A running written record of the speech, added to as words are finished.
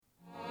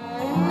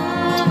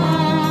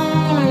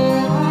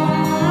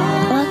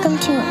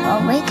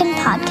Awaken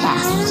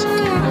podcast.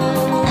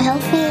 I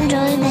hope you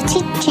enjoy the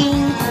teaching.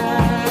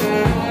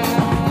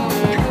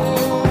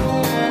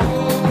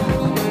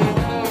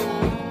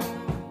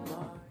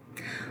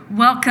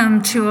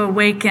 Welcome to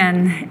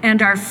Awaken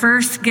and our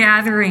first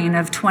gathering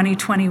of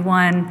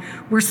 2021.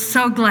 We're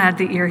so glad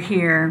that you're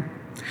here.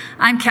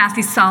 I'm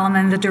Kathy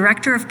Solomon, the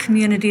Director of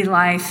Community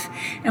Life,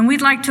 and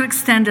we'd like to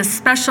extend a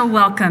special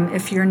welcome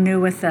if you're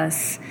new with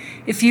us.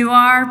 If you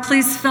are,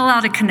 please fill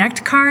out a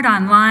Connect card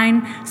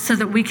online so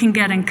that we can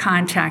get in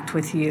contact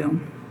with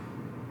you.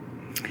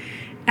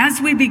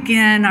 As we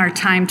begin our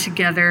time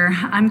together,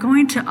 I'm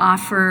going to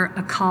offer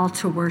a call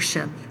to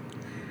worship.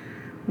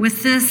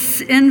 With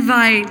this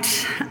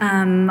invite,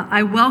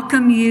 I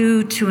welcome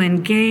you to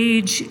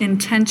engage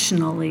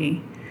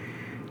intentionally,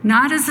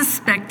 not as a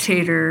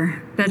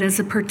spectator, but as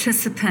a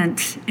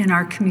participant in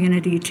our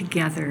community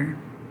together.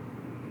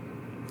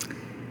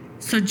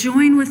 So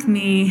join with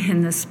me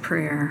in this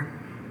prayer.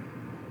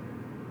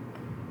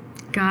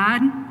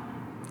 God,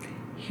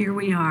 here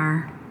we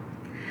are.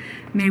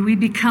 May we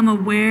become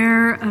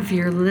aware of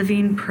your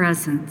living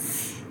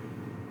presence.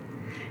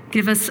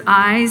 Give us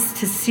eyes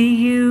to see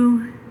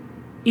you,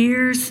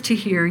 ears to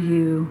hear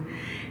you,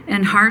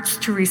 and hearts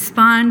to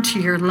respond to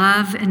your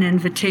love and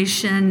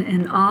invitation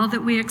in all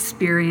that we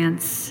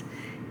experience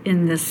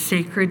in this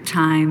sacred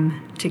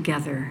time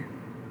together.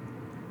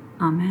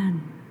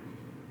 Amen.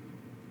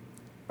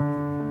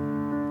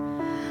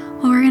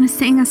 Well, we're going to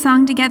sing a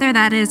song together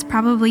that is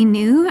probably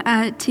new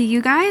to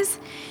you guys.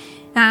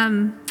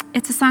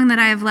 It's a song that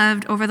I have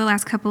loved over the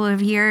last couple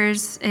of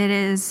years. It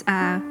is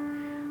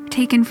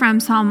taken from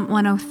Psalm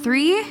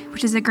 103,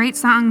 which is a great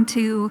song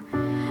to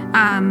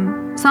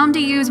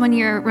use when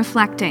you're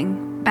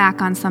reflecting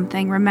back on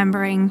something,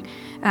 remembering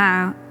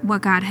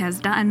what God has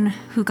done,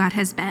 who God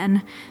has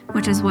been,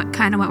 which is what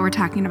we're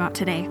talking about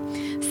today.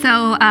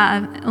 So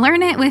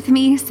learn it with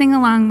me, sing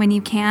along when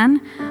you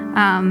can.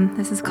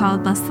 This is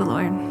called Bless the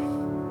Lord.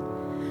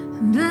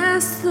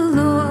 Bless the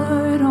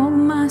Lord, oh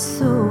my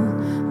soul,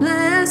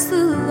 bless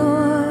the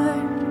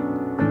Lord.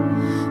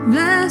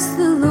 Bless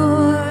the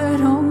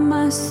Lord, oh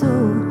my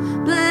soul,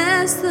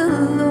 bless the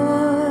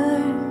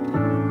Lord.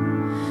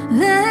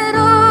 Let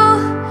all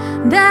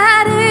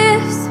that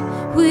is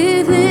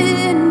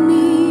within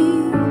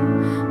me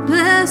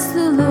bless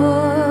the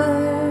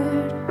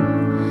Lord.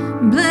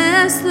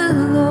 Bless the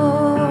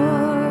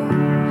Lord.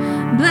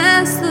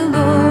 Bless the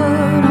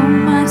Lord, oh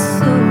my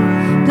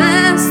soul.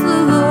 Bless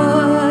the Lord.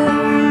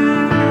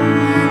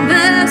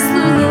 Bless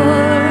the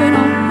Lord,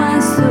 oh my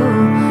soul.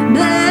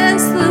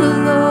 Bless the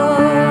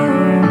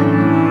Lord.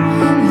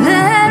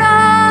 Let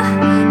all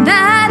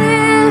that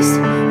is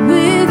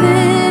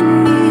within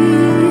me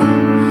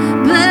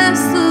bless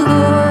the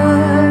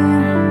Lord.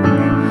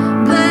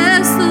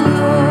 Bless the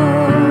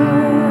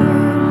Lord.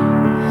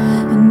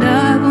 And I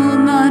will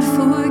not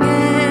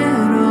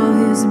forget all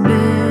his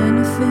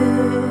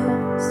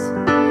benefits,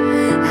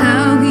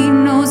 how he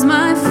knows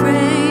my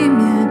frame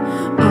and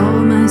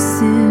all my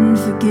sin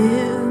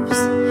forgives,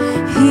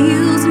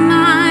 heals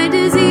my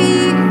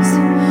disease,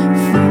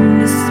 from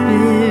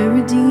despair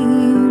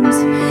redeems,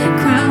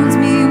 crowns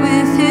me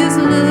with his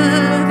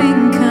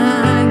loving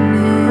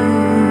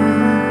kindness,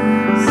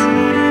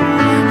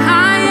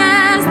 high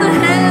as the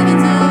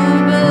heavens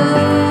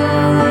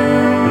above,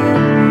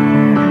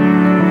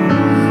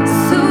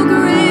 so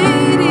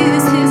great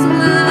is his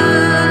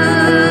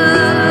love.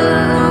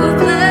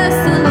 Bless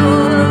the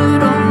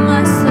Lord, oh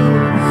my soul,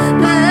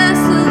 bless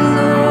the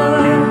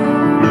Lord.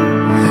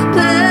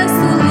 Bless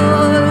the Lord.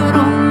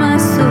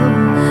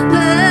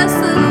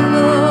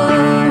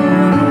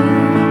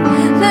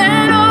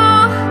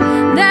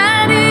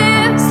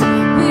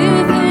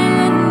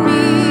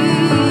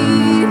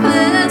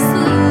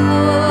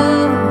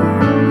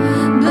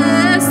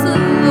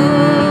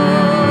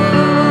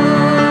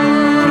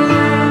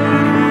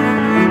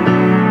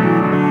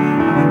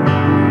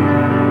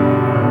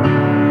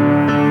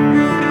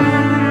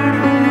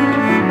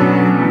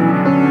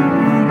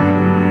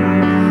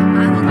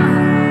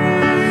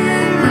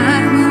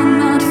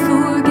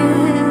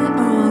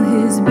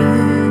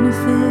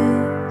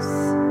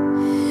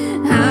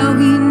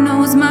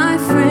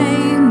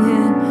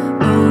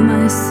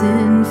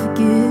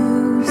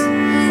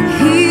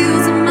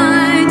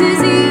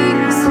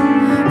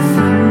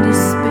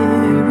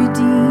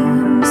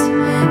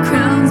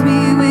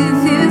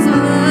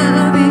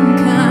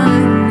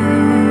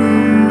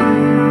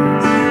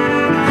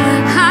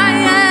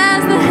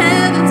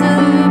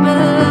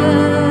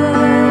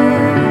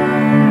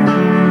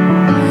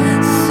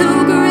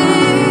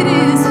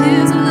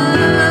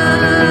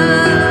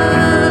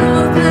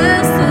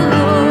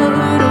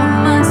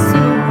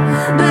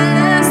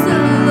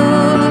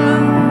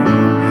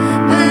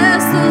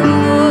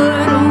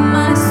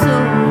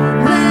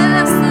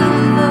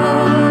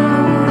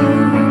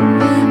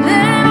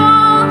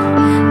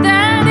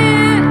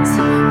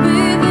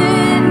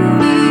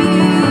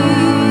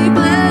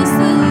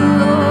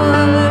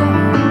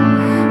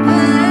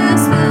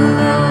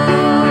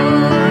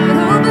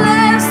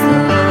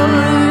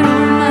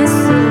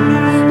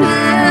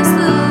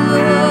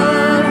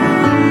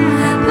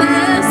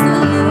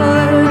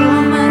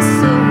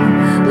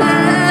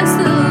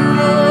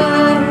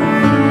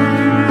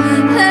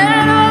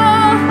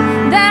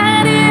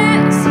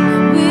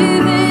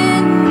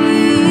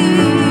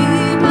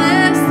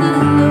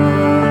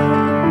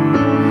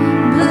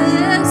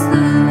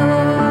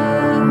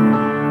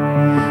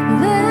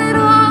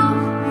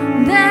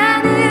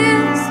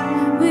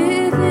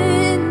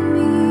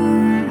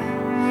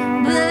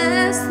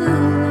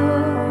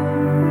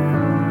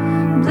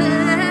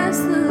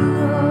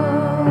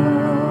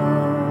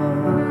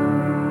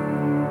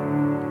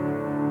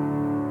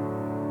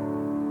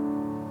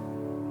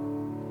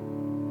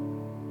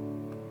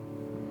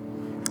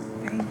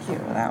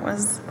 That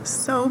was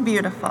so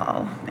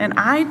beautiful. And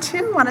I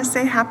too want to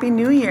say Happy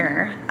New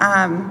Year,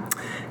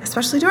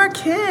 especially to our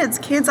kids.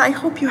 Kids, I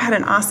hope you had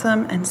an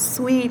awesome and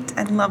sweet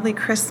and lovely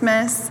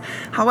Christmas.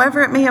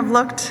 However it may have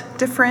looked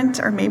different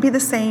or maybe the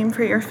same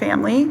for your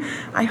family,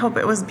 I hope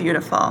it was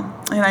beautiful.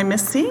 And I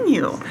miss seeing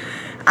you.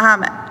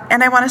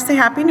 And I want to say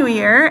Happy New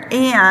Year.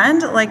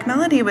 And like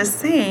Melody was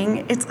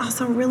saying, it's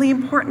also really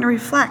important to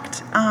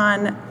reflect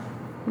on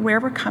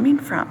where we're coming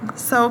from.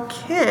 So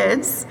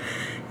kids,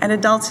 and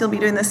adults, you'll be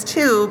doing this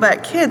too,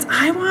 but kids,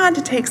 I want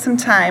to take some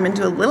time and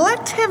do a little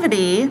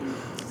activity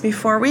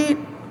before we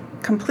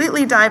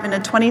completely dive into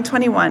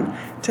 2021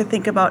 to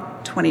think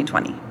about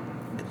 2020.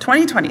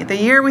 2020, the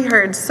year we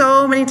heard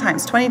so many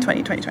times,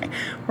 2020, 2020.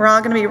 We're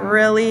all going to be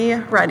really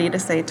ready to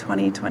say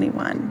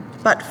 2021.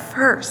 But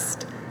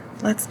first,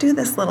 let's do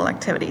this little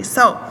activity.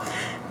 So,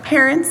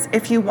 parents,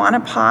 if you want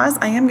to pause,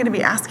 I am going to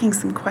be asking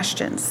some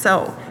questions.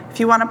 So, if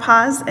you want to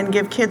pause and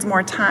give kids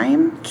more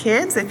time,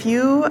 kids,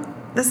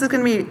 this is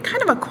going to be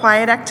kind of a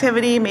quiet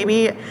activity,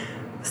 maybe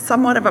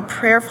somewhat of a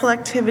prayerful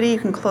activity. You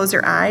can close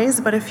your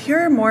eyes, but if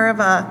you're more of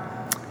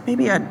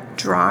maybe a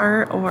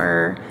drawer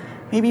or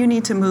maybe you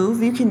need to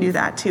move, you can do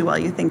that too while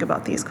you think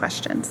about these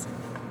questions.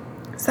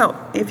 So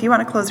if you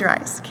want to close your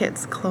eyes,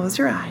 kids, close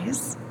your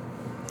eyes.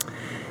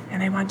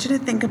 And I want you to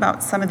think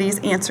about some of these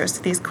answers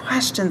to these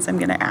questions I'm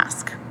going to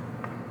ask.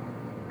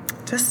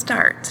 To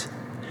start,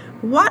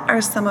 what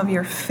are some of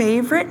your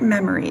favorite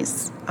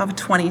memories of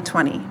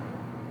 2020?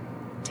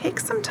 Take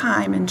some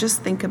time and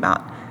just think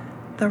about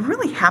the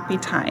really happy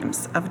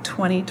times of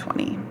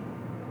 2020.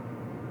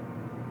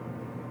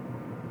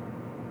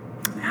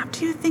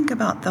 After you think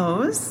about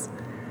those,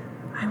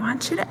 I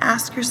want you to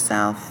ask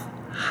yourself,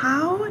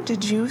 how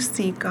did you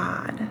see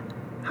God?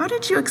 How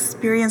did you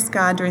experience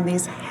God during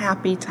these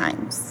happy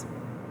times?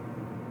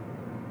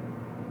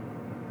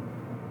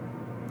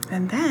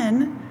 And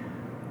then,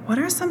 what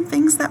are some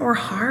things that were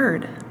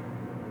hard?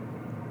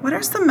 What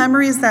are some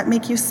memories that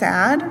make you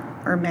sad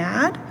or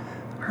mad?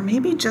 Or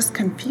maybe just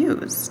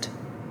confused?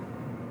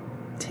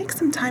 Take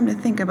some time to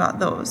think about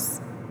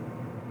those.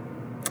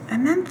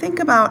 And then think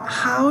about,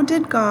 how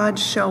did God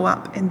show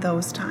up in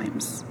those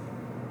times?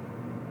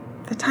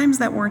 The times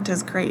that weren't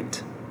as great.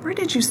 Where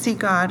did you see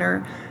God,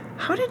 or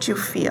how did you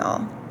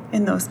feel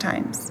in those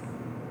times?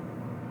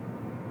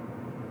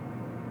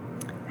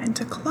 And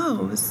to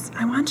close,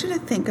 I want you to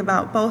think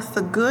about both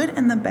the good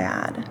and the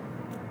bad.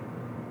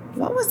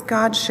 What was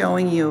God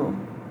showing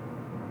you?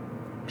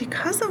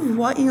 Because of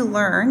what you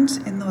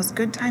learned in those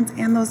good times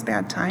and those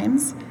bad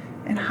times,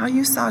 and how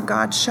you saw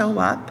God show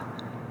up,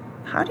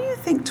 how do you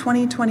think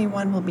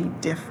 2021 will be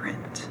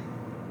different?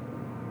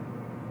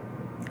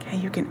 Okay,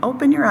 you can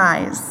open your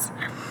eyes.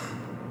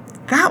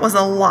 That was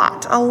a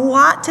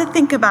lot to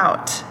think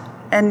about.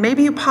 And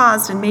maybe you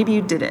paused and maybe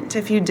you didn't.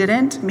 If you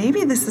didn't,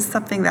 maybe this is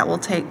something that will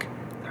take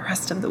the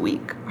rest of the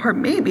week, or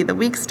maybe the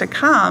weeks to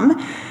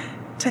come,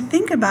 to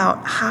think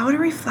about how to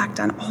reflect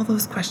on all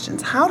those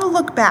questions, how to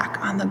look back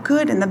on the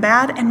good and the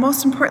bad, and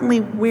most importantly,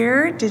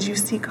 where did you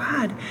see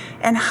God?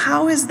 And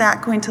how is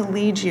that going to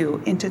lead you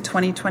into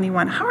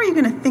 2021? How are you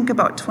going to think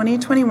about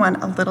 2021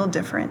 a little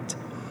different?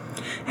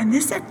 And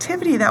this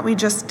activity that we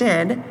just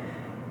did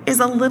is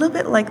a little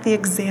bit like the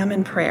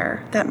Examine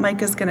prayer that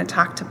Mike is going to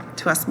talk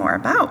to us more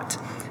about.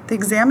 The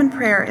Examine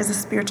prayer is a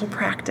spiritual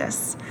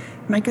practice.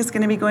 Mike is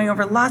going to be going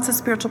over lots of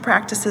spiritual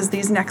practices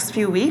these next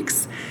few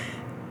weeks.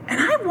 And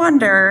I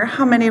wonder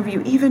how many of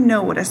you even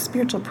know what a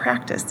spiritual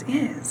practice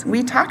is.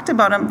 We talked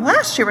about them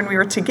last year when we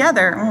were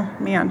together. Oh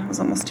man, it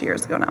was almost 2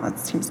 years ago now. That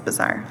seems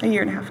bizarre. A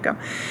year and a half ago.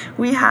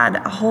 We had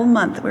a whole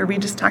month where we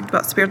just talked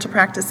about spiritual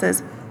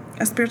practices.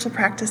 A spiritual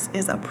practice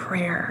is a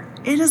prayer.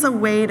 It is a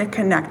way to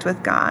connect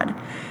with God.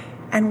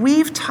 And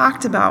we've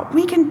talked about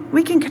we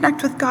can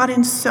connect with God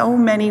in so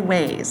many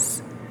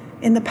ways.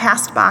 In the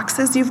past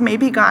boxes you've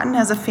maybe gotten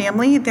as a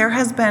family, there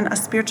has been a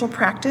spiritual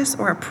practice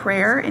or a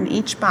prayer in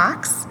each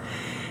box.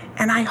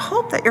 And I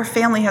hope that your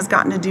family has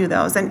gotten to do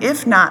those. And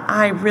if not,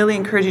 I really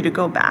encourage you to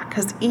go back,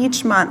 because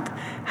each month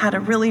had a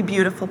really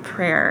beautiful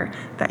prayer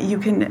that you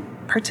can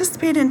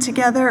participate in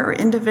together or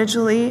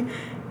individually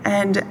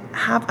and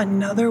have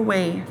another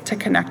way to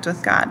connect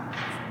with God.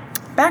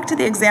 Back to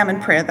the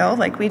Examine prayer, though,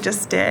 like we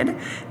just did.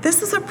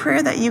 This is a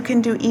prayer that you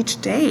can do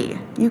each day.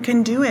 You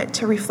can do it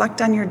to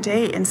reflect on your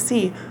day and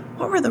see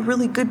what were the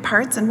really good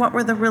parts and what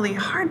were the really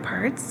hard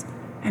parts,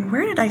 and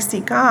where did I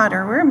see God,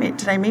 or where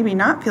did I maybe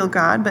not feel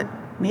God, but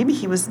maybe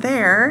he was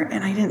there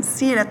and I didn't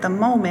see it at the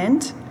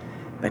moment,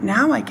 but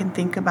now I can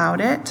think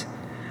about it.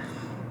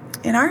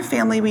 In our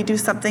family, we do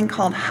something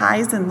called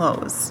highs and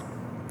lows.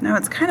 Now,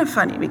 it's kind of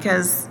funny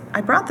because I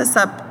brought this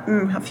up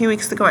a few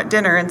weeks ago at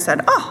dinner and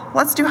said,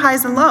 let's do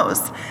highs and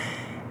lows.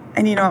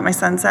 And you know what my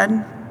son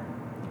said?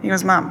 He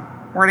goes, Mom,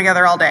 we're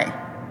together all day.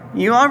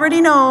 You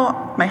already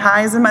know my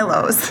highs and my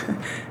lows.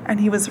 And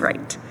he was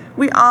right.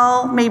 We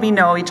all maybe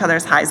know each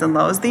other's highs and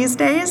lows these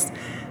days.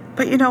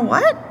 But you know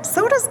what?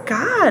 So does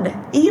God.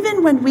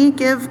 Even when we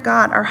give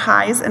God our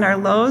highs and our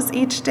lows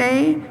each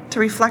day to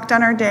reflect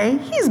on our day,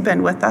 he's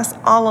been with us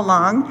all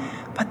along.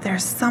 but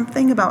there's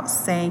something about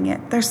saying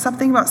it. There's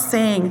something about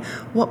saying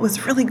what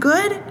was really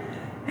good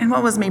and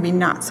what was maybe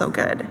not so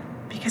good.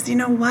 Because you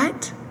know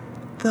what?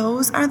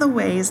 Those are the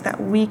ways that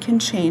we can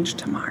change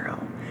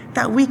tomorrow,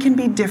 that we can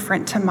be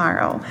different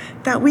tomorrow,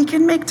 that we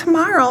can make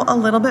tomorrow a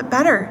little bit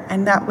better,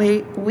 and that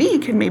way we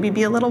can maybe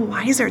be a little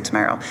wiser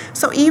tomorrow.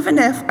 So even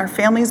if our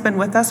family's been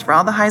with us for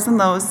all the highs and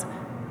lows,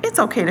 it's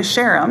okay to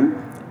share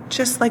them,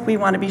 just like we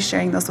want to be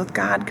sharing those with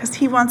God, because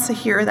He wants to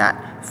hear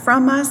that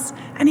from us,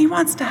 and He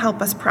wants to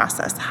help us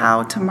process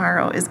how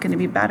tomorrow is going to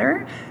be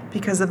better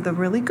because of the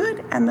really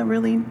good and the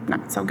really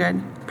not so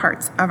good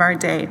parts of our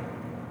day.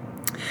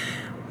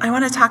 I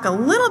want to talk a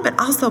little bit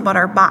also about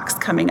our box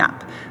coming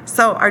up.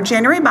 So our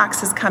January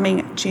box is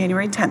coming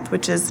January 10th,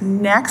 which is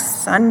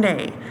next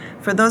Sunday.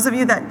 For those of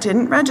you that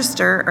didn't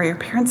register or your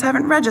parents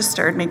haven't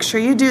registered, make sure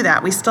you do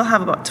that. We still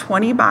have about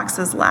 20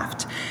 boxes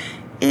left.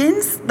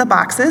 In the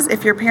boxes,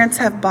 if your parents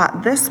have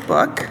bought this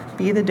book,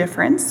 Be the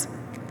Difference,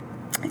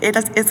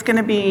 it's going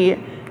to be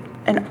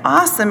an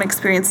awesome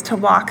experience to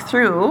walk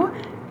through,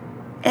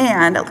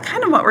 and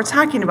kind of what we're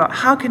talking about.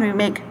 How can we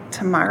make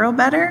tomorrow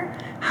better?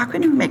 How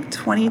can we make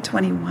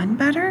 2021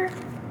 better?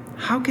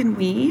 How can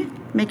we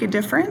make a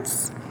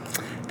difference?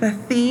 The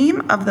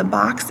theme of the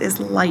box is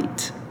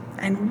light.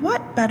 And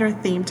what better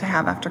theme to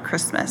have after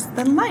Christmas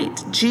than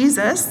light?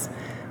 Jesus,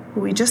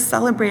 who we just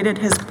celebrated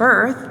his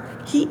birth,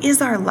 He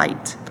is our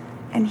light.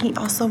 And He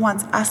also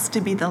wants us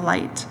to be the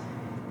light.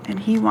 And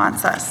He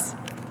wants us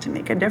to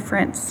make a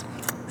difference.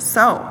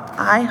 So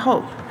I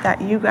hope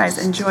that you guys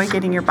enjoy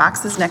getting your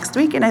boxes next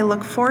week, and I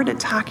look forward to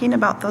talking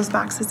about those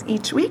boxes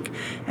each week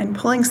and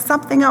pulling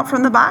something out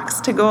from the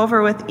box to go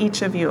over with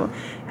each of you.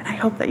 And I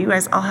hope that you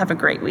guys all have a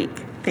great week.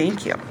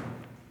 Thank you.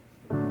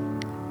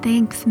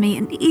 Thanks,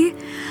 Mandy.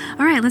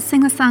 All right, let's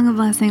sing the song of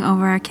blessing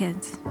over our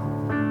kids.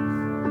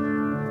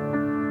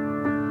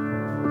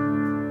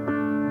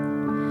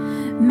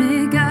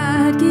 May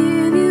God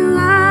give you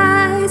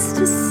eyes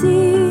to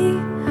see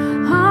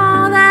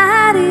all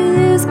that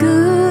is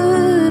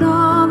good,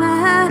 all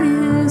that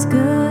is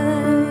good.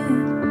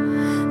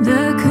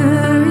 The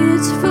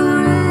courage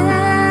for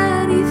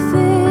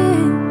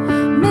anything.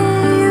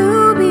 May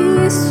you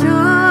be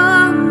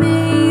strong,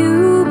 may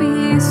you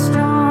be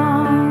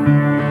strong.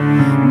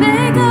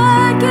 May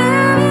God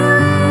give you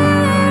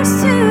ears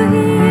to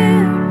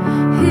hear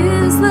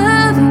His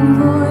loving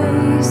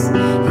voice,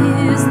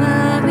 His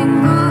loving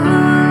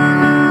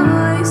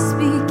voice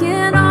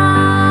speaking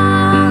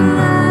all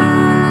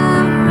around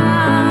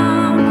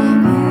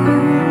you,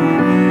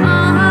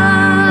 all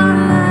around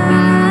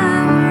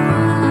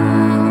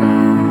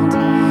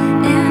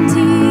and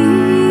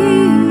deep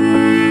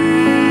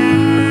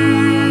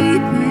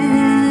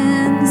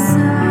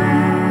inside.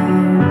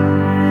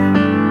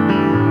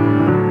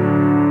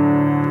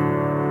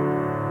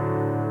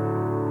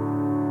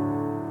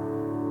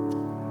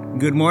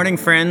 Good morning,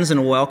 friends,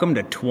 and welcome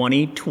to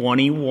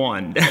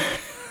 2021.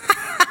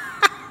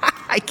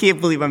 I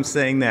can't believe I'm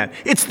saying that.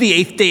 It's the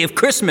 8th day of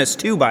Christmas,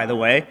 too, by the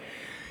way.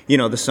 You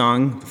know, the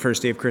song, The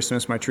First Day of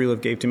Christmas, My True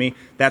Love Gave to Me.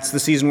 That's the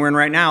season we're in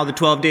right now, the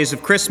 12 days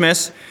of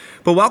Christmas.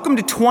 But welcome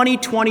to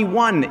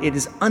 2021. It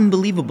is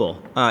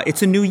unbelievable.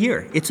 It's a new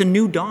year. It's a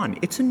new dawn.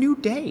 It's a new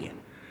day.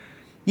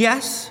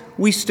 Yes,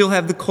 we still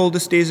have the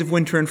coldest days of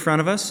winter in front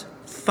of us.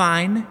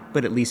 Fine,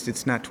 but at least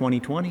it's not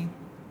 2020.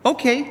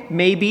 Okay,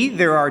 maybe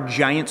there are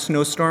giant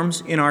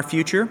snowstorms in our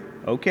future.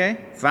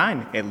 Okay,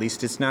 fine, at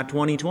least it's not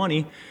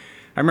 2020.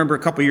 I remember a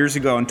couple years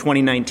ago in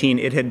 2019,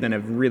 it had been a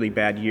really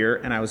bad year,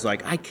 and I was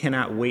like, I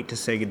cannot wait to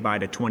say goodbye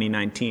to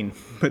 2019.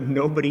 But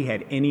nobody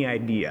had any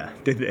idea,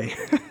 did they?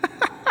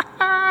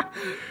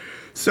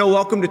 So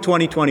welcome to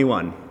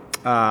 2021.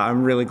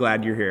 I'm really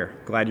glad you're here,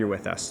 glad you're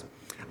with us.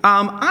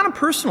 On a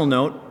personal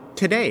note,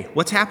 today,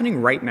 what's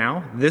happening right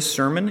now, this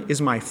sermon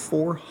is my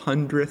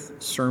 400th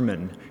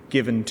sermon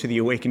given to the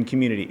Awakened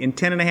community in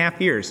 10 and a half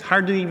years.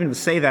 Hard to even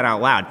say that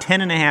out loud. 10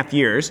 and a half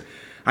years.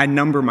 I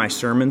number my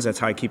sermons. That's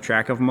how I keep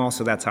track of them all,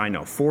 so that's how I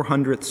know.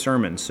 400th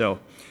sermon. So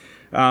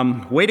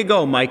way to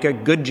go, Micah.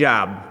 Good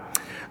job.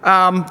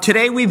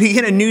 Today we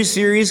begin a new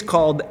series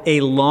called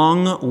A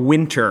Long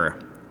Winter.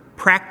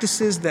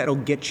 Practices that'll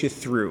get you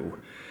through.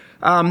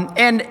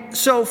 And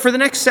so for the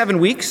next 7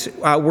 weeks,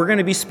 we're going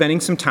to be spending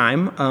some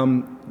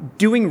time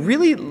doing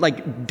really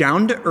like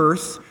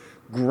down-to-earth,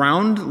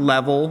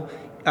 ground-level,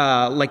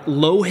 like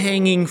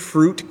low-hanging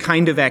fruit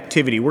kind of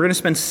activity. We're going to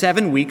spend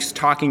 7 weeks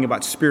talking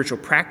about spiritual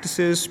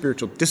practices,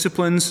 spiritual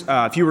disciplines.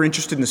 If you were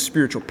interested in the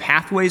spiritual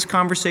pathways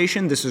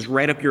conversation, this is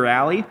right up your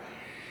alley.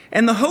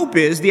 And the hope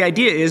is, the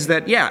idea is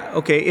that,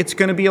 it's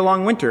going to be a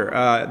long winter.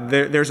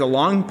 There's a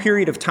long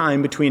period of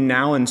time between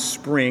now and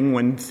spring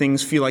when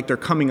things feel like they're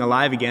coming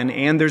alive again,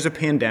 and there's a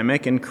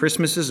pandemic, and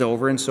Christmas is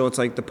over, and so it's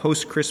like the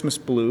post-Christmas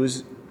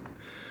blues.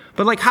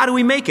 But like, how do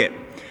we make it?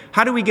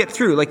 How do we get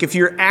through? Like, if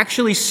you're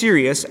actually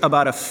serious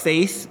about a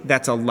faith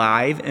that's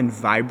alive and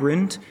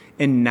vibrant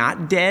and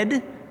not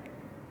dead,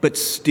 but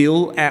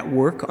still at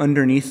work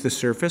underneath the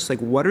surface, like,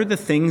 what are the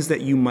things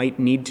that you might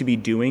need to be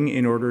doing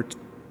in order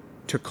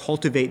to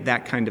cultivate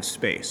that kind of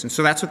space? And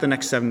so that's what the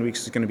next 7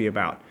 weeks is going to be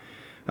about.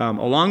 A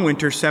long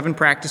winter, 7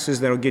 practices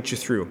that'll get you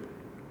through.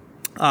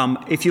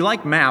 If you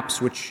like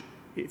maps, which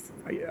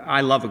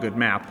I love a good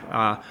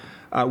map,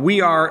 we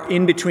are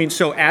in between.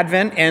 So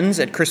Advent ends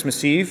at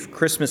Christmas Eve.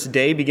 Christmas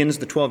Day begins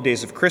the 12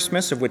 days of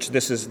Christmas, of which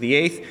this is the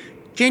 8th.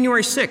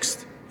 January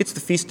 6th, it's the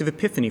Feast of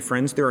Epiphany,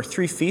 friends. There are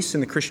 3 feasts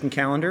in the Christian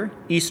calendar: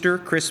 Easter,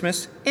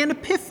 Christmas, and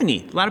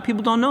Epiphany. A lot of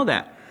people don't know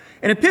that.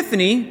 And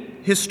Epiphany,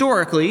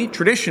 historically,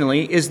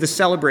 traditionally, is the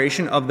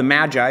celebration of the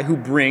Magi who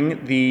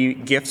bring the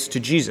gifts to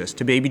Jesus,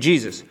 to baby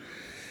Jesus.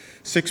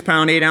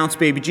 6-pound, 8-ounce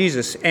baby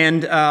Jesus.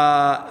 And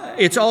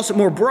it's also,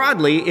 more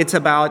broadly, it's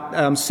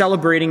about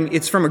celebrating,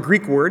 it's from a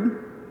Greek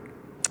word,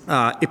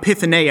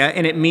 epiphaneia,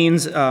 and it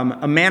means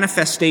a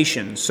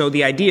manifestation. So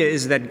the idea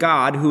is that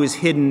God, who is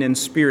hidden in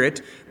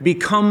spirit,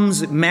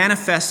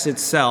 manifests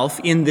itself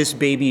in this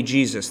baby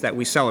Jesus that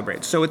we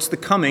celebrate. So it's the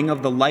coming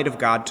of the light of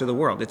God to the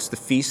world. It's the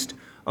Feast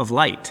of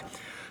Light.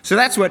 So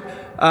that's what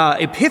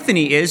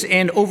Epiphany is,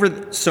 and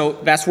so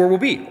that's where we'll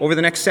be over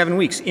the next 7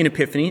 weeks in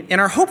Epiphany.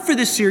 And our hope for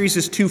this series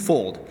is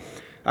twofold.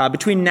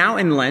 Between now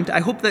and Lent, I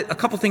hope that a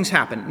couple things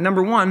happen.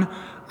 Number one,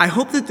 I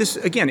hope that this,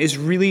 again, is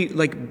really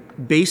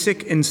like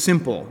basic and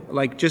simple,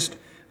 like just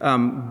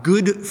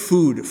good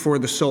food for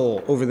the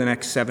soul over the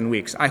next 7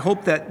 weeks. I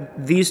hope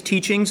that these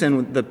teachings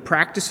and the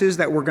practices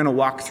that we're going to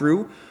walk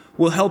through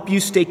will help you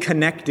stay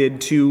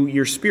connected to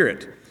your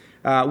spirit.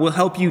 Will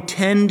help you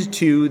tend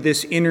to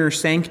this inner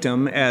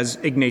sanctum, as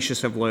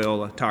Ignatius of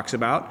Loyola talks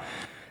about,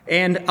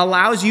 and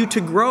allows you to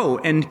grow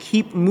and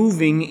keep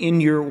moving in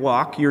your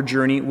walk, your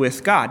journey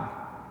with God.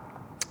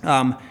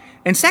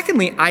 And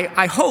secondly,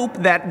 I hope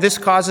that this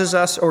causes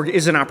us, or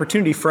is an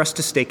opportunity for us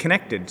to stay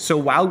connected. So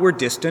while we're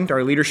distant,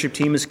 our leadership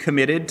team is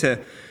committed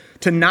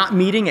to not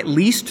meeting at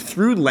least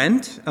through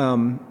Lent.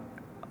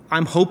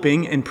 I'm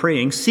hoping and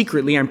praying,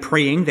 secretly I'm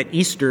praying that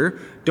Easter,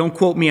 don't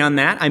quote me on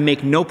that, I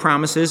make no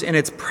promises, and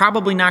it's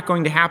probably not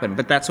going to happen,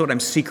 but that's what I'm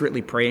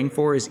secretly praying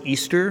for, is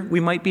Easter we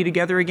might be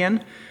together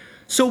again.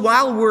 So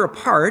while we're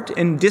apart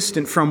and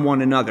distant from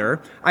one another,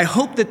 I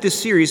hope that this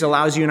series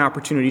allows you an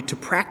opportunity to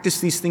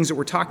practice these things that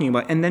we're talking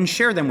about and then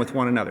share them with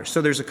one another.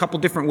 So there's a couple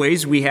different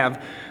ways. We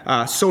have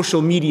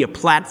social media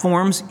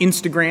platforms,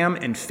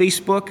 Instagram and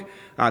Facebook.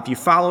 If you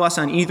follow us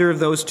on either of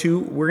those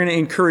two, we're going to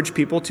encourage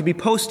people to be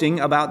posting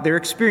about their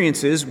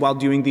experiences while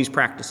doing these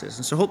practices.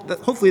 And so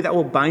hopefully that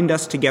will bind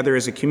us together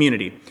as a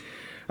community.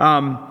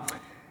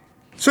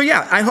 So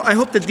yeah, I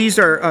hope that these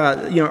are,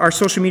 our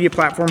social media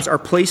platforms are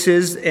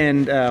places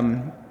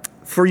and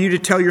for you to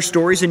tell your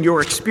stories and your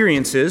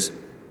experiences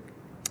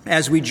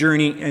as we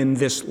journey in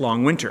this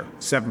long winter.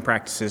 7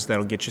 practices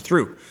that'll get you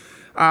through.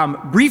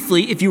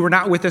 Briefly, if you were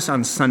not with us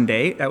on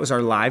Sunday, that was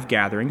our live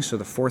gathering, so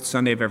the 4th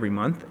Sunday of every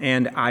month,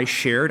 and I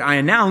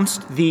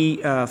announced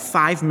the 5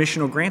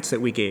 missional grants that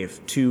we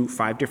gave to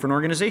 5 different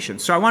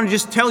organizations. So I want to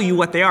just tell you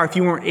what they are if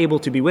you weren't able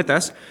to be with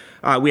us.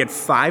 We had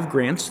 5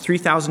 grants,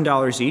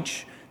 $3,000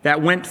 each, that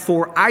went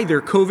for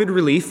either COVID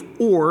relief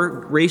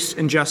or race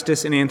and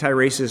justice and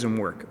anti-racism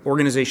work,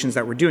 organizations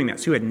that were doing that.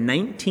 So we had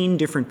 19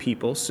 different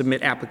people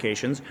submit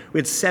applications. We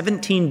had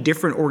 17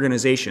 different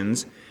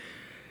organizations,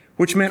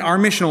 which meant our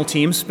missional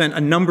team spent a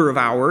number of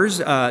hours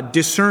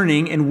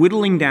discerning and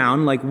whittling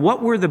down, like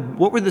what were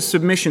the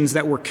submissions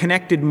that were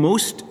connected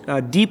most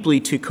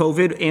deeply to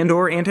COVID and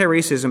or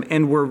anti-racism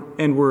and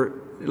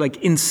were like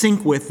in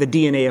sync with the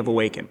DNA of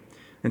Awaken.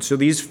 And so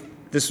this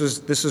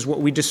is what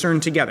we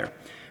discerned together.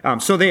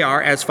 So they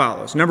are as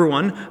follows. Number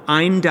 1,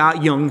 Ein Da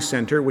Young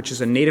Center, which is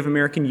a Native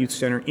American youth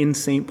center in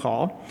St.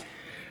 Paul.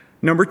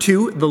 Number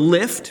 2, The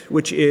Lift,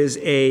 which is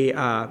a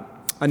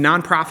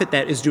nonprofit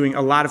that is doing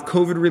a lot of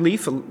COVID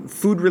relief,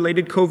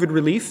 food-related COVID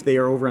relief. They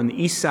are over on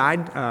the east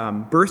side,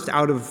 birthed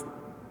out of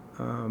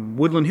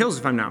Woodland Hills,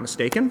 if I'm not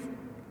mistaken.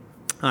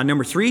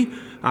 Number 3,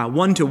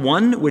 One to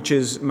One, which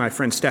is my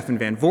friend Stefan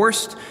Van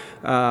Voorst.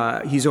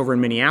 He's over in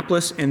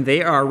Minneapolis, and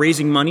they are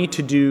raising money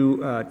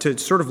to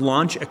sort of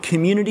launch a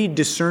community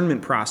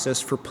discernment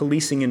process for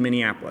policing in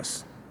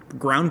Minneapolis.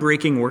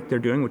 Groundbreaking work they're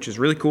doing, which is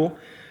really cool.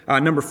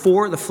 Number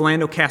 4, the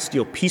Philando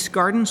Castile Peace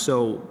Garden.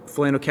 So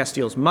Philando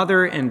Castile's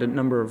mother and a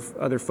number of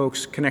other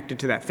folks connected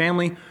to that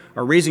family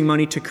are raising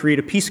money to create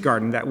a peace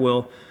garden that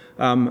will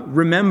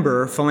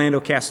remember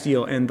Philando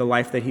Castile and the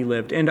life that he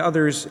lived, and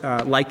others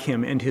like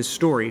him and his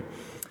story.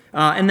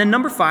 And then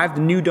number 5,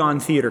 the New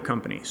Dawn Theater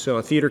Company. So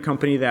a theater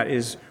company that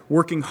is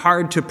working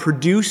hard to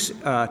produce,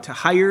 to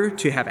hire,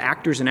 to have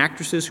actors and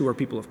actresses who are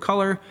people of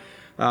color,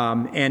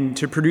 and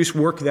to produce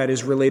work that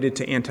is related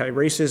to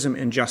anti-racism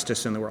and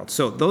justice in the world.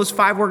 So those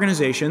 5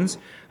 organizations,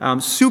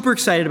 super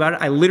excited about it.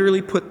 I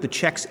literally put the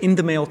checks in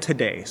the mail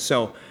today.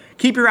 So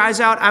keep your eyes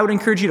out. I would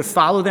encourage you to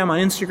follow them on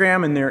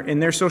Instagram and in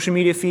their social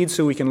media feeds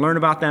so we can learn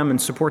about them and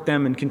support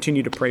them and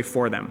continue to pray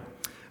for them.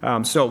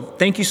 So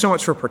thank you so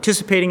much for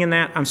participating in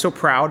that. I'm so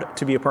proud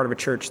to be a part of a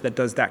church that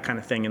does that kind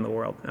of thing in the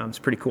world. It's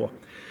pretty cool.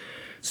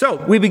 So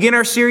we begin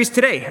our series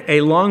today,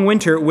 A Long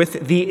Winter,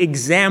 with the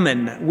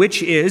Examen,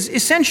 which is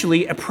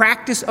essentially a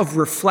practice of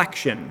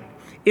reflection.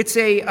 It's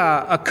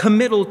a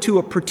committal to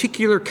a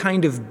particular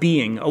kind of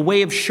being, a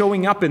way of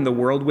showing up in the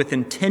world with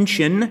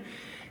intention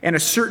and a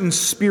certain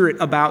spirit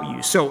about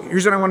you. So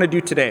here's what I want to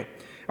do today.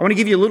 I want to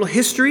give you a little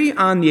history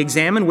on the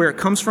Examen, where it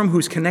comes from,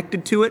 who's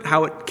connected to it,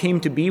 how it came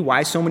to be,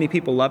 why so many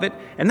people love it.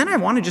 And then I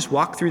want to just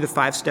walk through the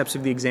 5 steps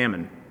of the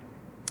Examen.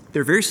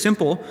 They're very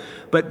simple,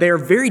 but they're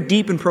very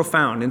deep and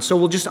profound. And so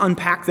we'll just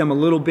unpack them a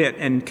little bit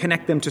and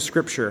connect them to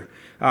Scripture.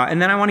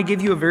 And then I want to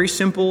give you a very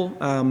simple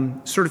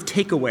sort of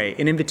takeaway,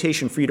 an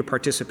invitation for you to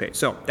participate.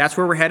 So that's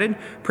where we're headed.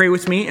 Pray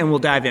with me and we'll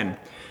dive in.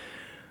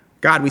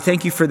 God, we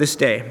thank you for this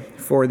day,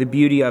 for the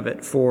beauty of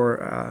it,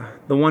 for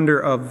the wonder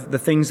of the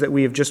things that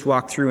we have just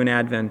walked through in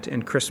Advent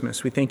and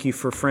Christmas. We thank you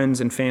for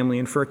friends and family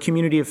and for a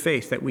community of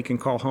faith that we can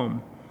call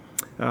home.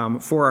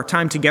 For our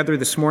time together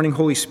this morning,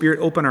 Holy Spirit,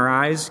 open our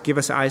eyes, give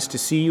us eyes to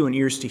see you and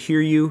ears to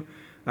hear you.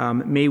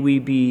 May we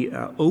be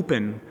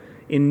open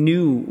in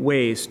new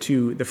ways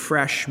to the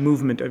fresh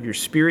movement of your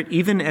Spirit,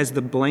 even as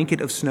the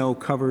blanket of snow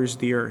covers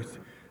the earth.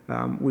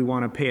 We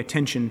want to pay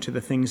attention to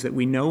the things that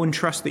we know and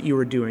trust that you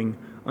are doing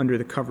under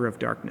the cover of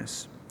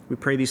darkness. We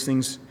pray these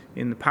things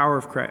in the power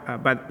of Christ,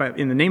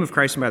 in the name of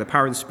Christ and by the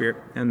power of the Spirit.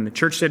 And the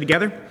church said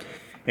together,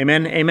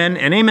 amen, amen,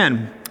 and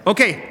amen.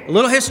 Okay, a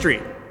little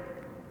history.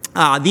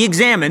 The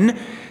Examen.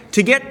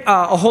 To get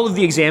a hold of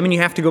the Examen, you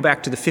have to go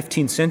back to the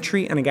 15th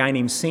century and a guy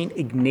named St.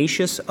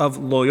 Ignatius of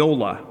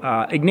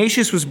Loyola.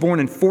 Ignatius was born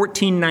in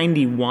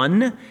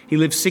 1491. He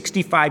lived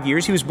 65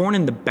 years. He was born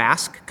in the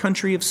Basque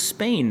country of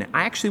Spain.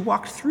 I actually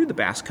walked through the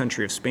Basque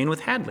country of Spain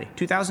with Hadley,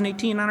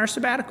 2018, on our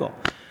sabbatical,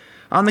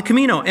 on the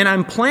Camino. And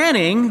I'm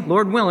planning,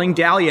 Lord willing,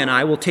 Dahlia and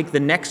I will take the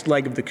next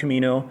leg of the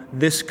Camino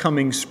this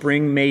coming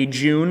spring, May,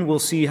 June. We'll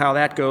see how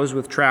that goes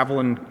with travel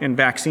and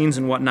vaccines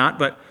and whatnot.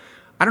 But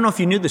I don't know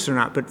if you knew this or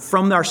not, but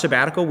from our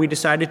sabbatical, we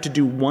decided to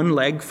do one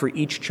leg for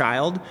each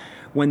child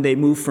when they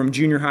move from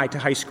junior high to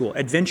high school.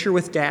 Adventure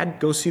with Dad,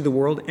 go see the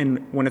world,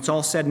 and when it's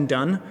all said and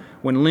done,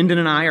 when Lyndon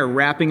and I are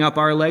wrapping up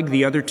our leg,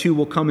 the other 2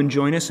 will come and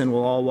join us, and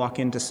we'll all walk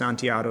into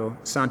Santiago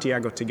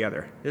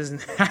together.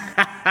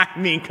 I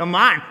mean, come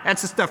on,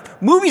 that's the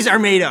stuff movies are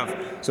made of.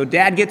 So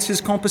Dad gets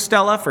his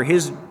Compostela for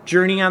his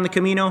journey on the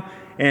Camino,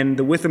 and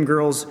the Witham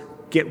girls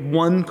get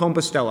one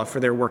Compostela for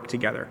their work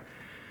together.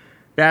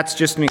 That's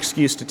just an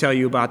excuse to tell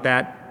you about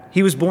that.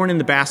 He was born in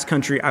the Basque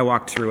country. I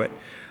walked through it.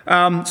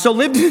 So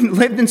lived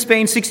in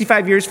Spain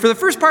 65 years. For the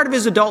first part of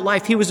his adult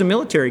life, he was a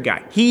military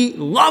guy. He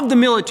loved the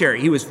military.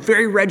 He was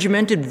very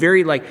regimented,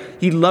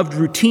 he loved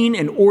routine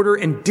and order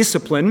and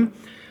discipline.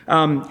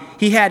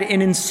 He had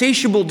an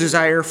insatiable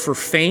desire for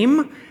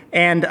fame,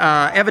 and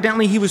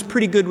evidently he was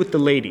pretty good with the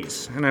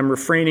ladies. And I'm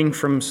refraining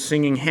from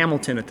singing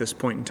Hamilton at this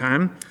point in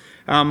time.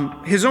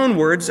 His own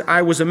words,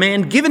 I was a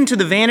man given to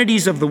the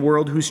vanities of the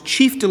world whose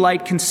chief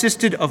delight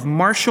consisted of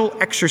martial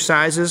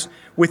exercises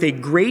with a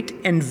great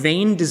and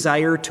vain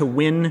desire to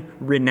win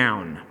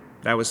renown.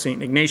 That was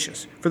St.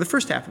 Ignatius for the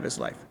first half of his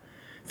life.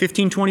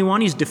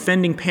 1521, he's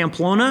defending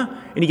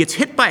Pamplona and he gets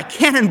hit by a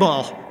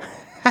cannonball.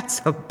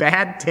 That's a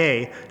bad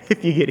day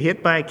if you get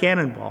hit by a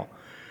cannonball.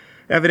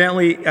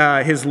 Evidently,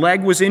 his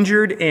leg was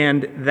injured,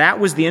 and that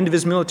was the end of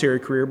his military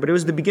career, but it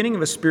was the beginning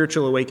of a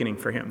spiritual awakening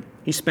for him.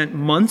 He spent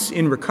months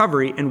in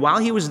recovery, and while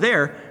he was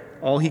there,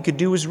 all he could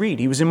do was read.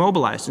 He was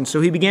immobilized, and so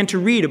he began to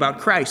read about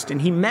Christ,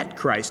 and he met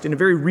Christ in a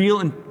very real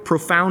and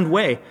profound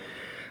way.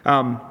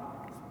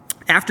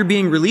 After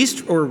being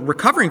released or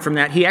recovering from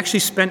that, he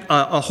actually spent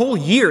a whole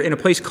year in a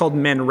place called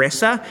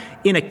Manresa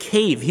in a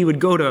cave. He would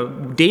go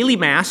to daily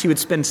mass, he would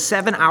spend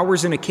 7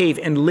 hours in a cave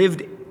and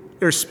lived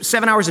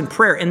 7 hours in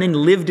prayer, and then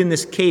lived in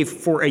this cave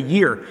for a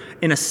year,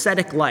 an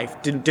ascetic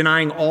life,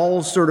 denying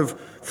all sort of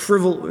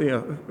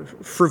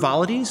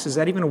frivolities, is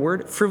that even a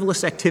word?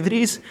 Frivolous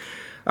activities.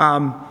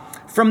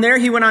 From there,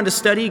 he went on to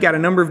study, got a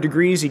number of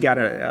degrees, he got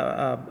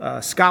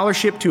a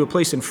scholarship to a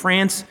place in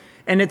France,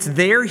 and it's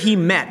there he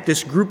met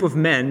this group of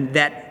men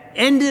that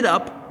ended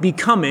up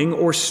becoming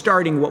or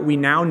starting what we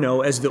now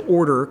know as the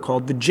order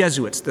called the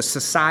Jesuits, the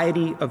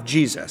Society of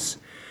Jesus.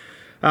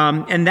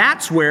 And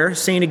that's where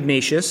St.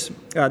 Ignatius,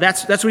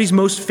 that's what he's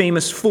most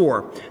famous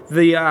for.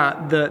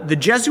 The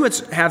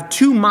Jesuits have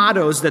 2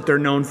 mottos that they're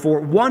known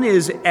for. One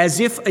is, as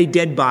if a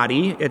dead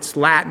body, it's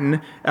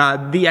Latin.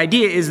 The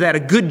idea is that a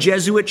good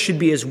Jesuit should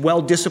be as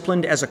well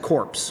disciplined as a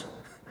corpse.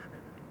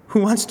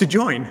 Who wants to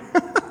join?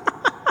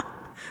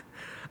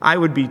 I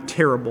would be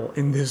terrible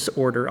in this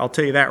order, I'll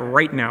tell you that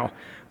right now.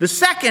 The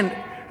second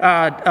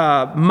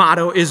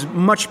motto is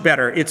much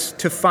better. It's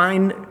to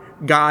find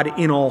God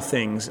in all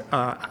things,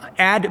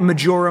 ad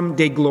majorem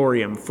Dei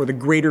gloriam, for the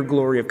greater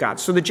glory of God.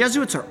 So the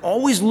Jesuits are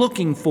always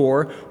looking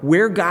for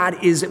where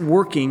God is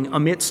working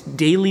amidst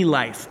daily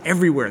life.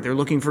 Everywhere they're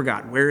looking for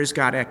God. Where is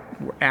God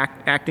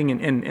acting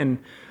and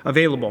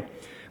available?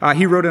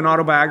 He wrote an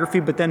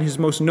autobiography, but then his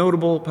most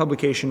notable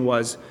publication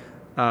was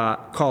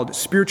called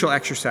Spiritual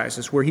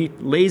Exercises, where he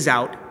lays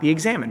out the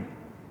Examen,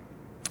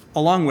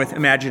 along with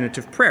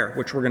imaginative prayer,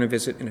 which we're going to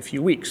visit in a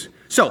few weeks.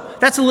 So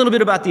that's a little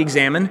bit about the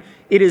Examen.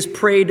 It is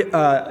prayed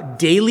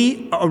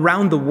daily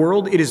around the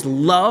world. It is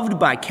loved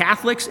by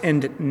Catholics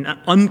and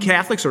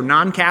un-Catholics or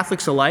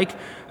non-Catholics alike.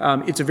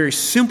 It's a very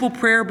simple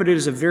prayer, but it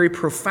is a very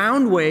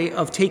profound way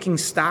of taking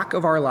stock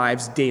of our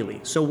lives daily.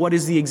 So what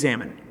is the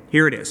Examen?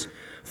 Here it is.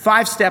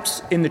 5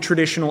 steps in the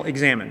traditional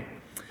examen.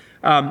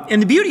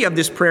 And the beauty of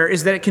this prayer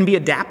is that it can be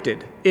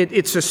adapted.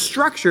 It's a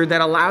structure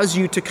that allows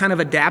you to kind of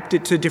adapt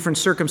it to different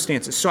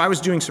circumstances. So I was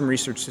doing some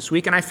research this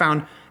week, and I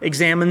found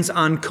examens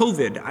on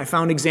COVID. I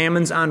found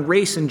examens on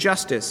race and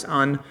justice,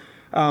 on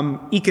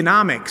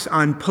economics,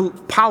 on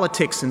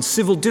politics and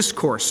civil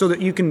discourse, so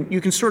that you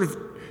can sort of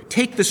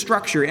take the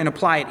structure and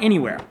apply it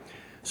anywhere.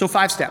 So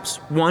 5 steps.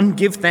 1,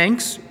 give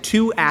thanks.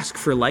 2, ask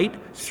for light.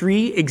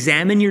 3,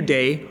 examine your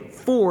day.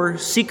 4,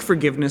 seek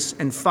forgiveness.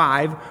 And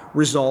 5,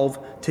 resolve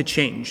to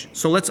change.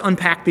 So let's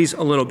unpack these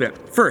a little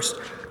bit. First,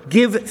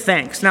 give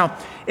thanks. Now,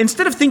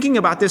 instead of thinking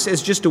about this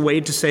as just a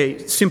way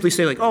to simply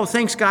say like, oh,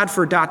 thanks God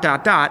for ...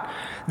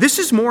 This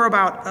is more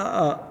about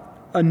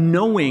a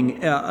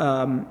knowing,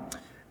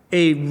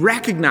 a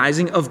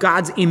recognizing of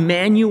God's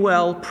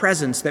Emmanuel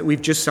presence that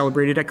we've just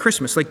celebrated at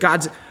Christmas. Like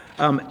God's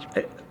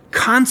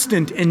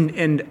constant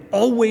and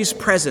always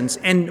presence.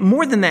 And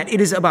more than that,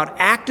 it is about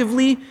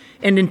actively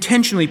and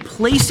intentionally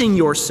placing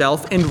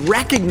yourself and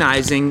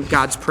recognizing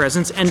God's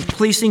presence and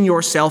placing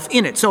yourself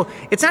in it. So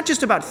it's not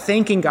just about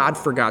thanking God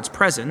for God's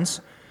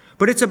presence,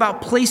 but it's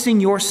about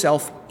placing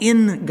yourself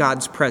in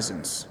God's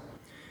presence.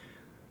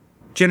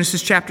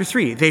 Genesis chapter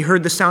 3, they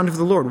heard the sound of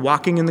the Lord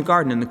walking in the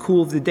garden in the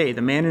cool of the day.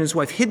 The man and his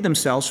wife hid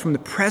themselves from the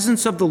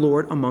presence of the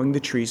Lord among the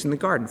trees in the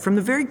garden. From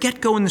the very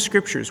get-go in the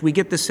scriptures, we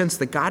get the sense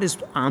that God is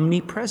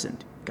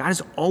omnipresent. God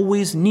is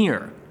always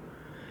near.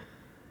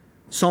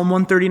 Psalm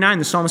 139,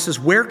 the psalmist says,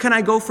 where can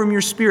I go from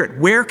your spirit?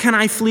 Where can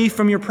I flee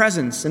from your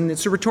presence? And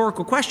it's a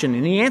rhetorical question,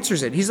 and he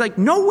answers it. He's like,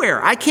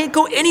 nowhere. I can't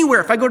go anywhere.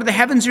 If I go to the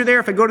heavens, you're there.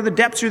 If I go to the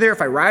depths, you're there.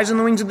 If I rise on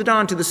the wings of the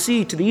dawn, to the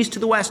sea, to the east, to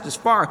the west, as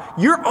far,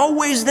 you're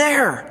always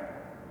there.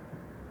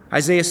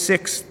 Isaiah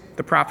 6,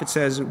 the prophet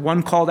says,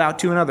 one called out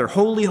to another,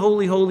 holy,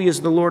 holy, holy is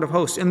the Lord of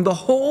hosts. And the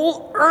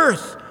whole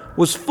earth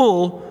was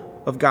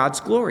full of God's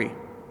glory.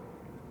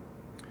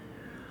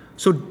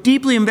 So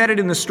deeply embedded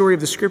in the story of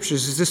the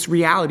scriptures is this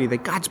reality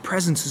that God's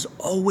presence is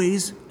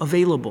always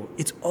available.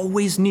 It's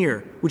always near,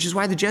 which is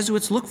why the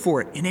Jesuits look for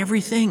it in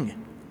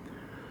everything.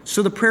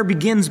 So the prayer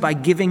begins by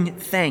giving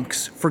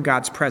thanks for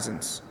God's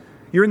presence.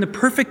 You're in the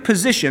perfect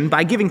position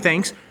by giving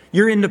thanks.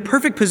 You're in the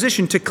perfect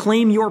position to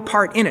claim your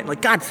part in it.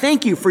 Like, God,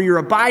 thank you for your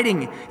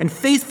abiding and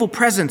faithful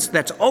presence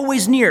that's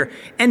always near,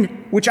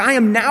 and which I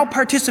am now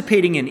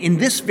participating in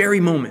this very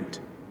moment.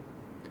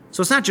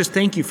 So it's not just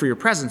thank you for your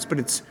presence, but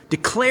it's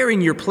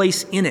declaring your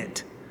place in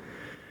it.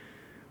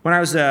 When I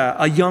was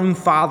a young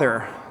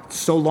father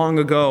so long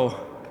ago,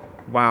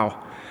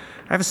 wow,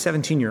 I have a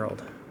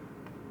 17-year-old.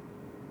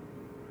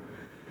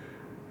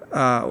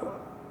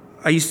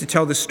 I used to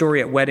tell this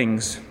story at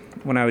weddings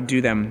when I would do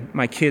them.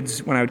 My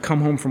kids, when I would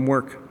come home from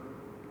work,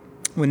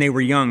 when they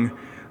were young,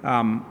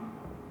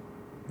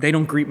 they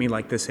don't greet me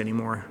like this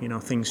anymore. You know,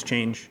 things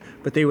change.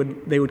 But they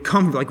would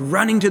come like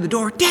running to the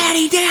door,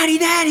 Daddy, Daddy,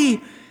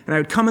 Daddy. And I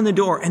would come in the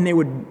door, and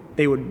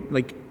they would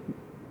like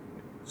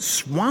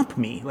swamp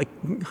me, like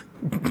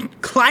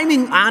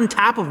climbing on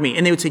top of me.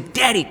 And they would say,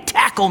 Daddy,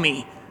 tackle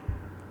me.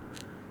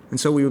 And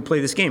so we would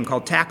play this game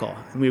called Tackle.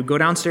 And we would go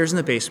downstairs in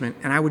the basement,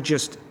 and I would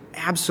just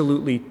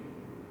absolutely,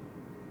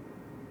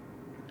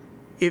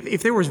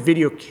 if there was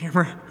video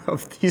camera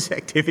of these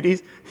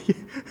activities,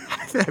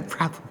 I'd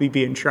probably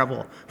be in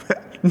trouble.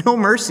 But no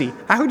mercy.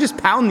 I would just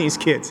pound these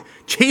kids,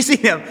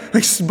 chasing them,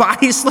 like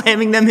body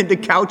slamming them into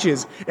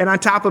couches. And on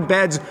top of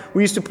beds,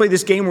 we used to play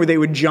this game where they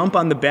would jump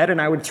on the bed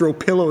and I would throw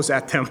pillows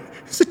at them.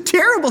 It's a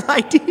terrible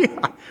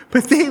idea,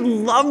 but they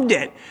loved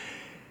it.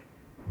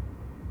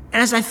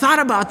 And as I thought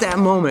about that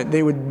moment,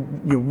 they would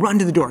run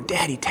to the door,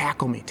 Daddy,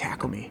 tackle me,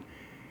 tackle me.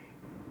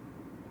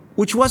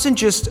 Which wasn't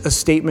just a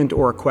statement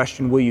or a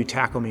question, will you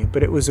tackle me?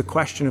 But it was a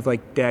question of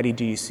like, Daddy,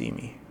 do you see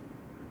me?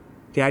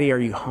 Daddy, are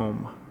you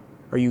home?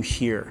 Are you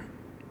here?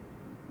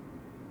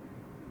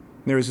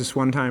 There was this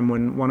one time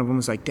when one of them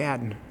was like,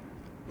 Dad,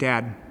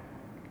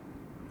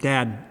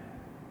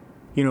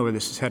 you know where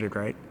this is headed,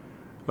 right?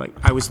 Like,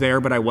 I was there,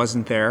 but I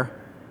wasn't there.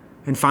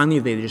 And finally,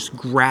 they just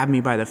grabbed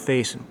me by the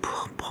face and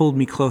pulled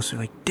me closer,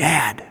 like,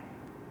 Dad,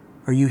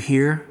 are you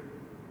here?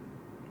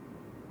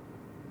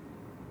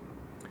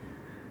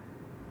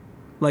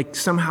 Like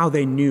somehow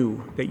they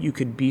knew that you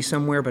could be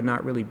somewhere but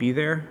not really be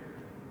there.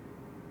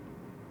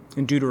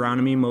 In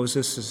Deuteronomy,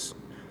 Moses is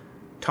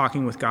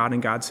talking with God,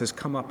 and God says,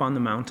 come up on the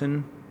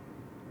mountain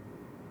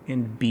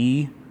and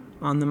be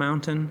on the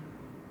mountain.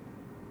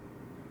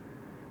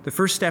 The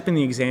first step in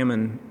the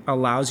examen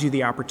allows you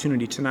the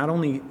opportunity to not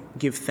only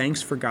give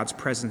thanks for God's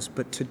presence,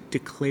 but to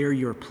declare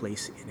your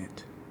place in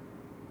it.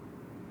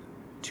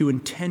 To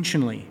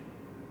intentionally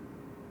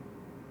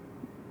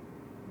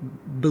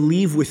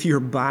believe with your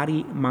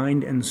body,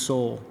 mind, and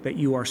soul that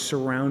you are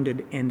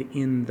surrounded and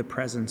in the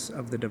presence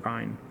of the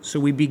divine.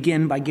 So we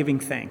begin by giving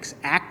thanks,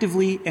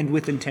 actively and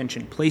with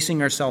intention,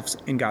 placing ourselves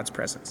in God's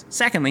presence.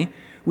 Secondly,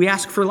 we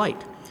ask for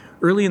light.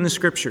 Early in the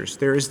scriptures,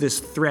 there is this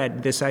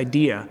thread, this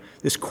idea,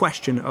 this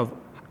question of,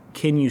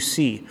 can you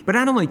see? But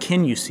not only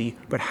can you see,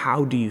 but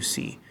how do you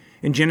see?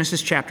 In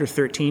Genesis chapter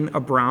 13,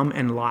 Abram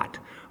and Lot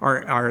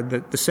are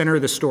the center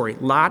of the story.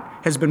 Lot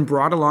has been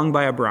brought along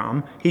by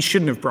Abram. He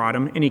shouldn't have brought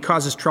him, and he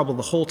causes trouble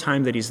the whole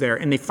time that he's there,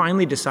 and they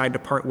finally decide to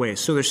part ways.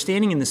 So they're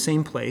standing in the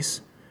same place,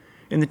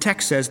 and the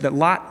text says that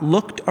Lot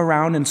looked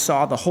around and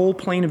saw the whole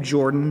plain of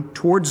Jordan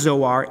towards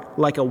Zoar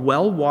like a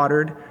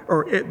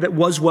that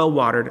was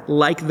well-watered,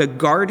 like the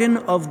garden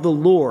of the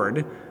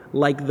Lord,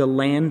 like the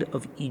land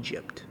of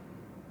Egypt.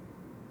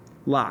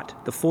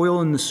 Lot, the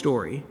foil in the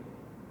story,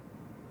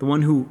 the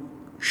one who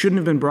shouldn't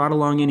have been brought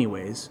along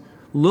anyways,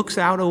 looks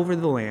out over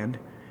the land,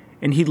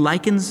 and he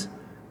likens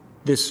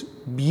this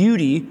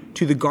beauty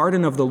to the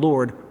garden of the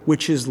Lord,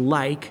 which is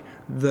like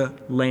the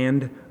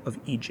land of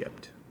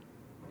Egypt.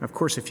 Of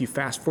course, if you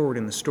fast forward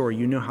in the story,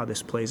 you know how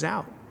this plays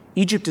out.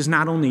 Egypt is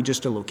not only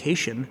just a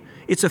location,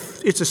 it's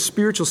a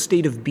spiritual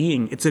state of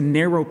being. It's a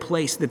narrow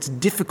place that's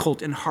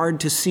difficult and hard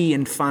to see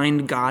and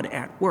find God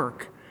at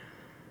work.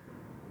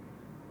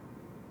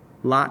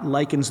 Lot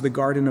likens the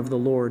garden of the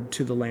Lord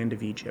to the land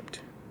of Egypt.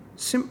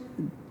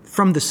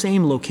 From the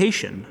same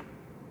location.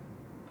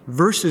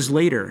 Verses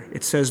later,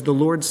 it says, the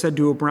Lord said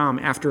to Abram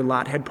after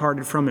Lot had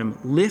parted from him,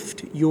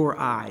 lift your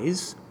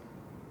eyes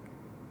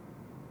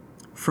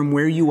from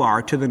where you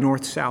are to the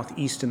north, south,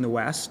 east, and the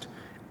west.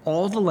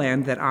 All the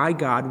land that I,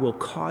 God, will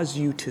cause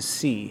you to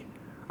see,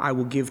 I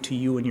will give to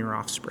you and your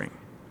offspring.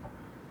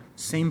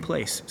 Same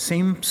place,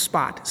 same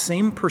spot,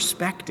 same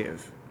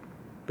perspective,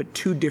 but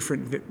two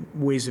different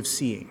ways of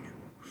seeing.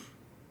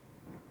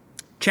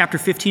 Chapter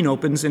 15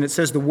 opens, and it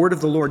says, the word of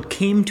the Lord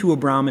came to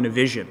Abram in a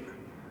vision.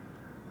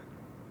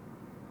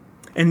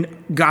 And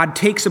God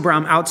takes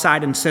Abram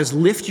outside and says,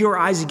 lift your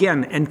eyes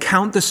again and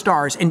count the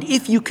stars. And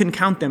if you can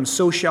count them,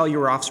 so shall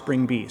your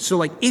offspring be.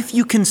 So if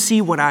you can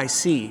see what I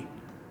see.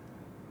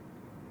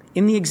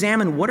 In the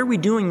Examine, what are we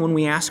doing when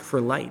we ask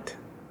for light?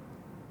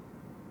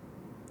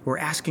 We're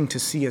asking to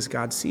see as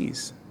God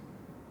sees.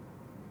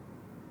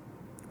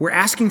 We're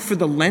asking for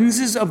the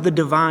lenses of the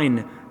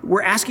divine.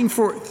 We're asking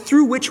for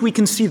through which we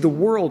can see the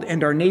world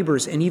and our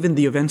neighbors and even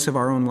the events of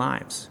our own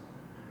lives.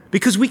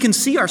 Because we can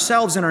see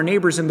ourselves and our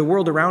neighbors and the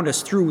world around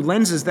us through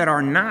lenses that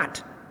are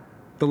not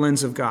the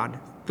lens of God,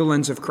 the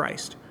lens of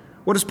Christ.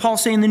 What does Paul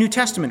say in the New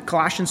Testament?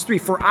 Colossians 3,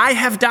 for I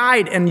have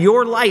died and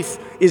your life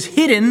is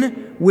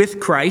hidden with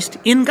Christ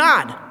in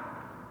God.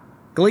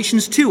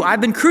 Galatians 2,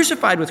 I've been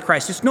crucified with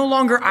Christ. It's no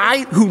longer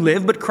I who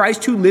live, but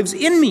Christ who lives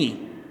in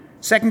me.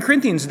 2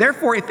 Corinthians,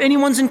 therefore, if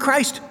anyone's in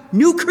Christ,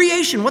 new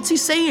creation. What's he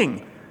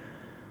saying?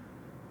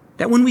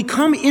 That when we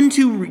come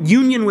into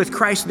union with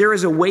Christ, there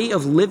is a way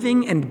of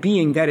living and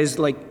being that is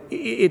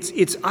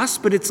it's us,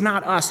 but it's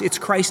not us. It's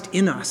Christ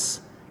in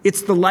us.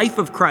 It's the life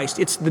of Christ.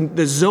 It's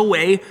the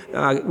Zoe,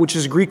 which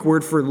is a Greek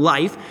word for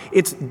life.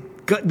 It's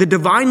the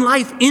divine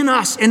life in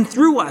us and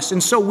through us.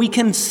 And so we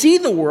can see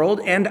the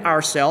world and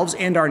ourselves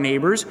and our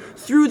neighbors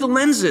through the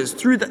lenses,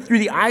 through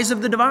the eyes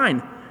of the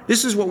divine.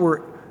 This is what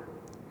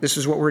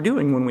we're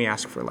doing when we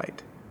ask for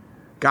light.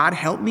 God,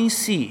 help me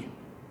see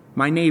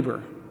my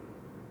neighbor,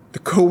 the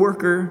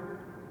coworker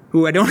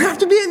who I don't have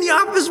to be in the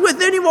office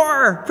with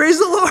anymore. Praise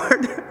the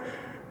Lord.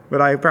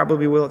 But I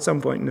probably will at some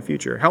point in the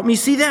future. Help me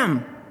see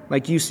them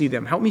like you see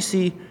them. Help me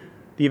see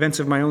the events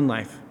of my own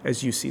life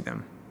as you see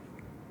them.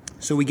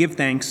 So we give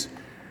thanks,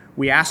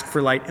 we ask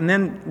for light, and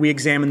then we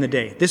examine the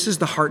day. This is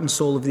the heart and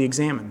soul of the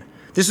Examine.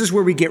 This is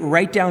where we get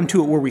right down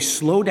to it, where we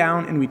slow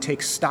down and we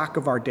take stock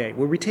of our day,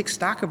 where we take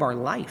stock of our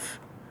life.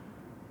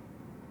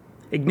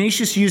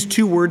 Ignatius used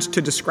two words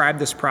to describe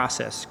this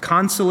process,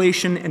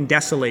 consolation and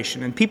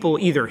desolation. And people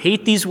either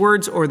hate these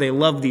words or they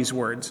love these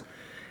words.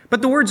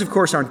 But the words, of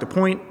course, aren't the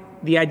point.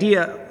 The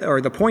idea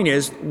or the point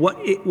is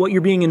what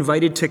you're being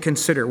invited to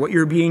consider, what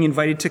you're being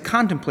invited to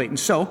contemplate. And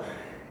so,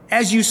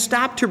 as you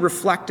stop to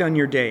reflect on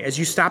your day, as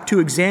you stop to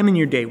examine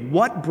your day,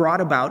 what brought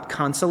about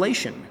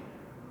consolation?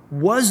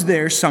 Was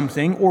there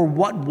something, or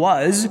what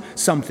was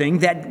something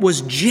that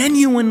was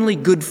genuinely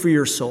good for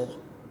your soul?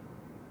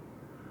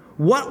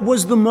 What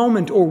was the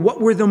moment, or what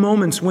were the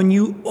moments when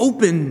you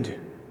opened?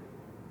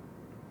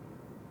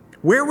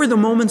 Where were the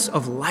moments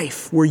of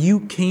life where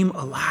you came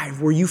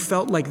alive, where you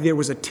felt like there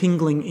was a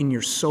tingling in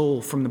your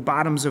soul from the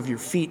bottoms of your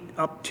feet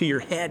up to your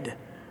head?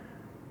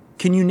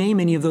 Can you name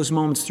any of those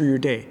moments through your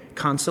day?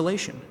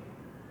 Consolation.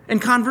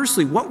 And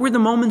conversely, what were the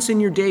moments in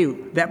your day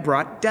that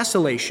brought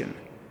desolation?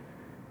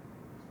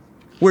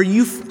 Where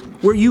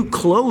you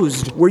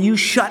closed, where you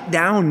shut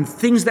down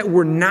things that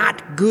were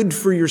not good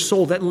for your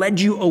soul, that led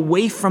you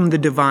away from the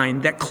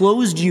divine, that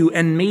closed you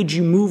and made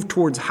you move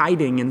towards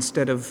hiding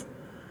instead of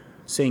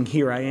saying,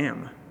 here I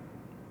am.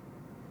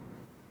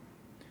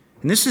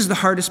 And this is the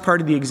hardest part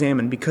of the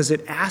Examine because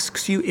it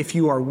asks you if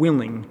you are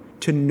willing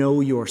to know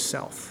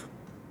yourself.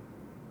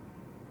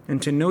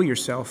 And to know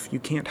yourself, you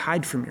can't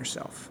hide from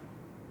yourself.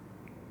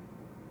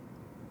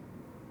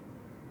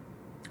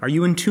 Are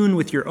you in tune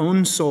with your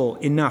own soul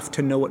enough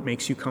to know what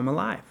makes you come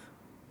alive?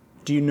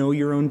 Do you know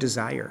your own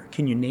desire?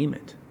 Can you name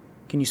it?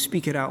 Can you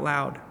speak it out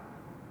loud?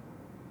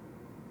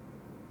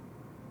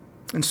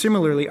 And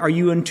similarly, are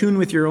you in tune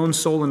with your own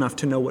soul enough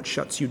to know what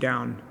shuts you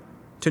down,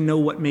 to know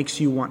what makes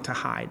you want to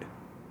hide?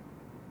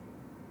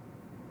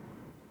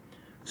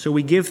 So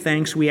we give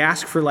thanks, we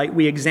ask for light,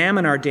 we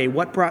examine our day,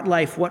 what brought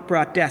life, what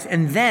brought death,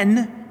 and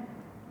then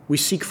we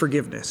seek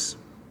forgiveness.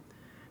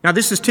 Now,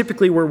 this is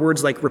typically where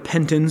words like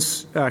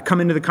repentance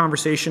come into the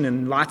conversation,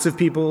 and lots of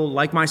people,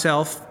 like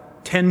myself,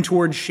 tend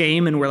towards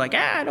shame, and we're like,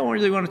 I don't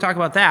really want to talk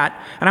about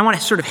that. And I want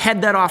to sort of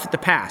head that off at the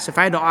pass. If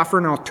I had to offer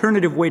an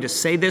alternative way to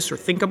say this or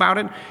think about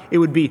it, it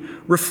would be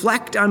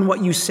reflect on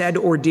what you said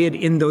or did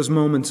in those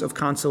moments of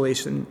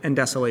consolation and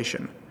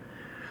desolation.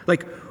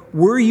 Like,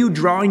 were you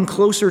drawing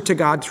closer to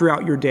God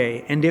throughout your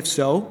day? And if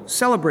so,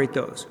 celebrate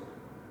those.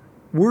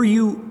 Were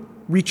you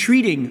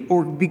retreating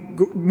or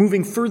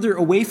moving further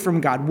away from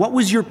God? What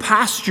was your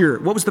posture?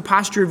 What was the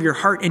posture of your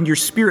heart and your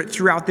spirit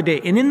throughout the day?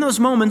 And in those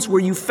moments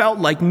where you felt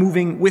like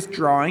moving,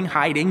 withdrawing,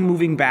 hiding,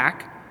 moving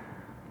back,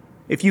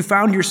 if you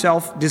found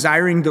yourself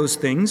desiring those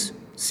things,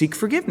 seek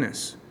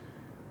forgiveness.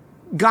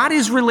 God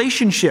is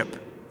relationship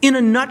in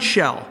a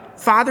nutshell.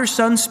 Father,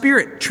 Son,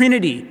 Spirit,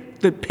 Trinity,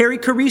 the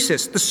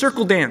perichoresis, the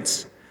circle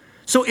dance.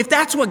 So if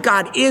that's what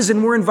God is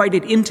and we're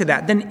invited into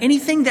that, then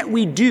anything that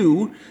we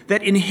do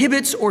that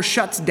inhibits or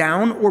shuts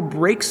down or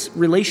breaks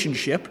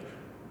relationship,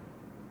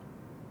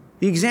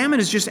 the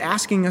examine is just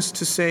asking us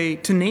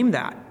to name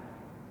that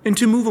and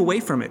to move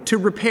away from it, to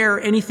repair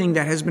anything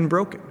that has been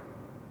broken.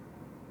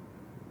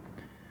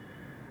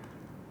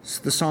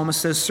 So the psalmist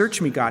says,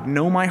 search me, God,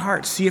 know my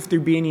heart, see if there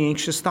be any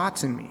anxious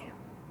thoughts in me.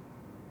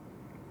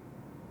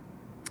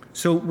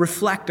 So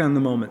reflect on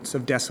the moments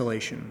of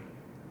desolation.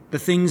 The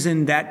things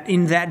in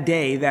that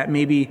day that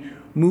maybe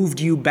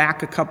moved you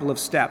back a couple of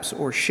steps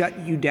or shut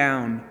you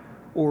down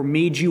or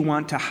made you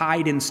want to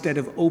hide instead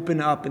of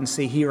open up and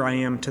say, here I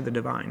am to the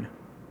divine,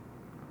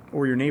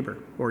 or your neighbor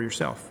or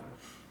yourself.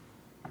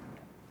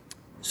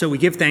 So we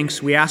give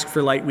thanks, we ask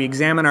for light, we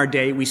examine our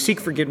day, we seek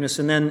forgiveness,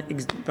 and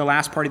then the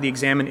last part of the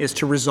examine is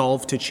to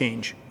resolve to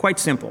change. Quite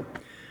simple.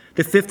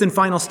 The fifth and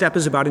final step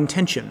is about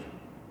intention.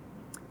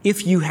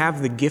 If you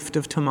have the gift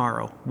of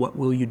tomorrow, what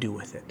will you do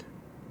with it?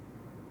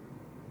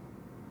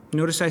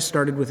 Notice I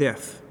started with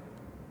if.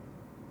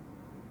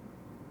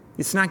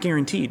 It's not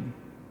guaranteed.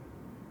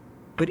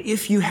 But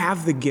if you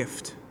have the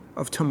gift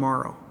of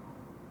tomorrow,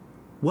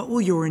 what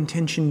will your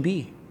intention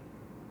be?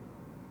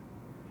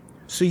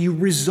 So you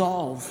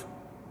resolve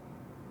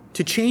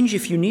to change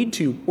if you need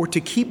to, or to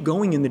keep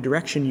going in the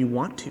direction you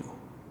want to,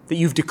 that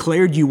you've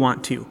declared you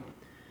want to.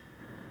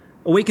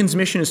 Awaken's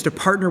mission is to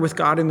partner with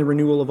God in the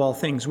renewal of all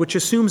things, which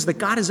assumes that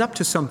God is up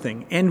to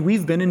something, and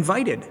we've been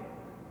invited.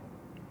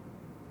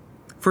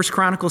 1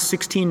 Chronicles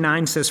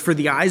 16:9 says, for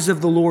the eyes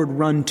of the Lord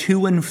run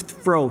to and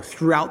fro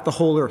throughout the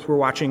whole earth. We're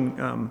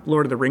watching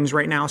Lord of the Rings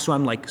right now, so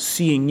I'm like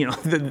seeing,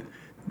 the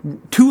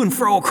to and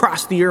fro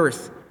across the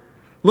earth.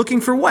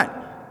 Looking for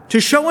what? To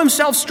show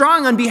himself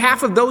strong on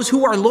behalf of those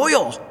who are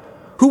loyal,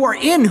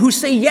 who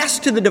say yes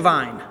to the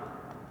divine.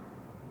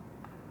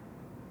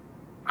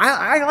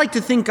 I like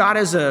to think God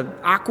as an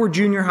awkward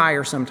junior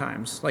higher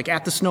sometimes, like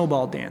at the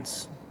snowball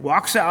dance.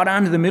 Walks out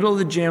onto the middle of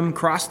the gym,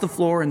 across the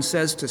floor, and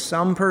says to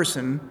some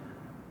person,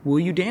 will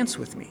you dance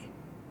with me?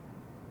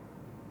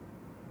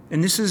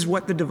 And this is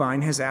what the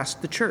divine has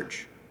asked the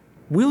church.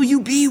 Will you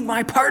be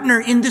my partner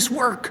in this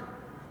work?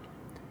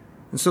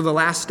 And so the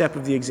last step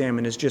of the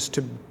examine is just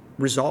to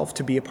resolve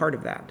to be a part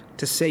of that,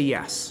 to say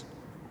yes.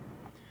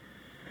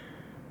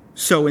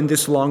 So in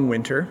this long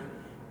winter,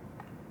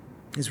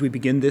 as we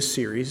begin this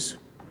series,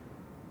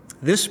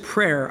 this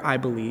prayer, I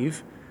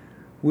believe,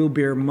 will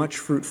bear much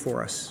fruit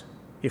for us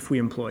if we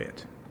employ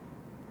it.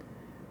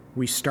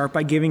 We start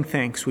by giving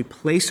thanks. We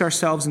place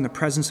ourselves in the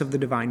presence of the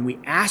divine. We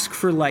ask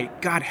for light.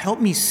 God,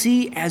 help me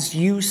see as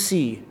you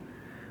see.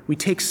 We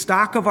take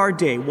stock of our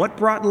day. What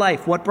brought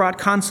life? What brought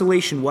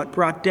consolation? What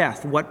brought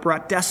death? What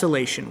brought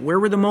desolation?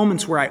 Where were the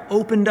moments where I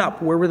opened up?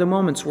 Where were the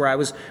moments where I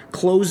was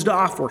closed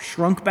off or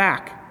shrunk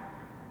back?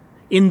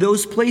 In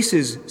those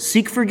places,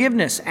 seek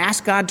forgiveness.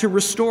 Ask God to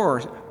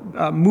restore.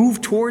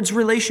 Move towards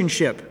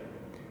relationship.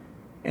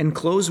 And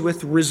close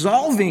with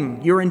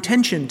resolving your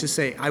intention to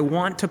say, I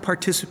want to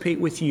participate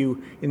with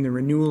you in the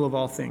renewal of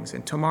all things.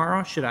 And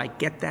tomorrow, should I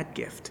get that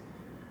gift,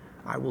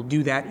 I will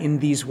do that in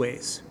these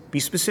ways. Be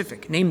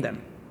specific. Name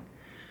them.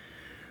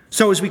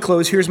 So as we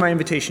close, here's my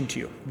invitation to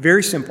you.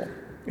 Very simple.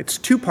 It's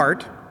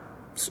two-part,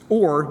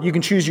 or you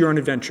can choose your own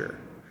adventure.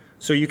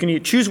 So you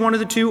can choose one of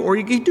the two, or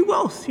you can do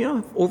both.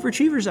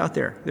 Overachievers out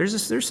there.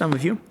 There's some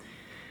of you.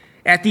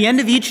 At the end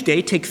of each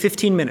day, take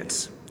 15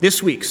 minutes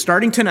this week,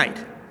 starting tonight,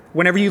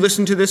 whenever you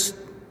listen to this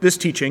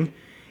teaching,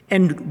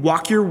 and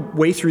walk your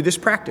way through this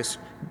practice.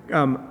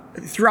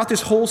 Throughout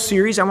this whole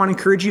series, I want to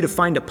encourage you to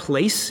find a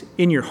place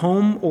in your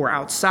home or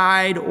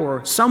outside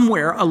or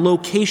somewhere, a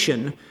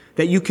location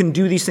that you can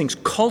do these things.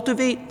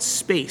 Cultivate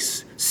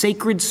space,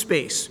 sacred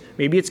space.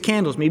 Maybe it's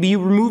candles. Maybe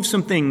you remove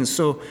some things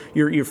so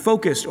you're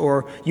focused,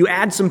 or you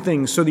add some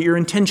things so that your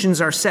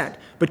intentions are set.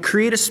 But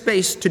create a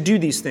space to do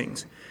these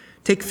things.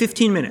 Take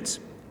 15 minutes.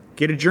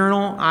 Get a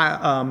journal.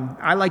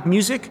 I like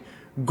music.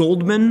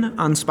 Goldman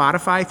on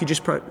Spotify. If you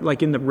just put,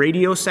 like in the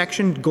radio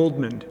section,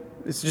 Goldman.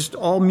 It's just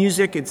all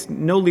music. It's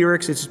no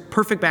lyrics. It's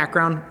perfect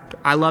background.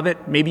 I love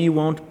it. Maybe you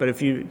won't, but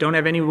if you don't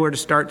have anywhere to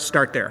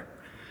start there.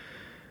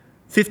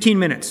 15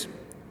 minutes,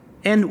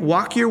 and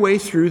walk your way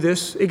through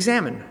this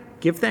examine.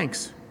 Give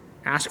thanks,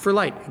 ask for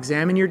light,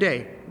 examine your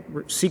day,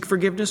 seek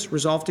forgiveness,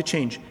 resolve to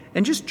change,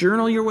 and just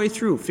journal your way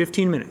through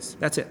 15 minutes.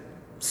 That's it.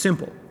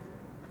 Simple.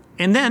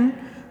 And then,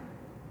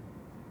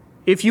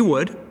 if you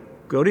would,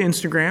 go to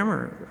Instagram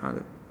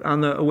or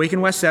on the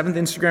Awaken West 7th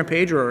Instagram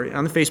page or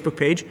on the Facebook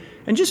page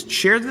and just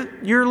share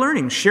your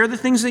learning. Share the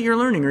things that you're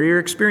learning or you're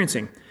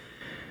experiencing.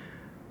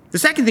 The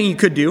second thing you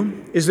could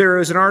do is there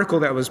was an article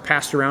that was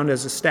passed around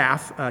as a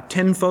staff,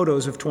 10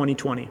 photos of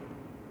 2020.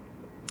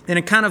 And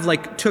it kind of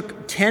like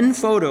took 10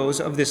 photos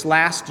of this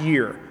last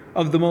year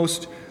of the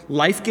most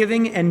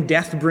life-giving and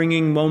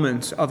death-bringing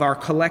moments of our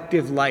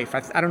collective life.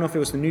 I don't know if it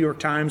was the New York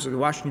Times or the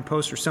Washington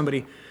Post or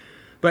somebody,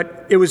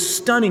 but it was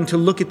stunning to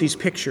look at these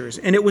pictures.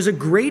 And it was a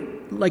great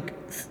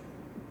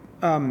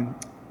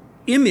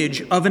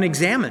image of an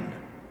examine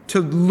to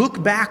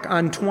look back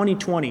on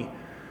 2020.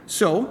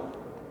 So,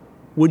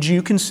 would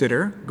you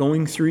consider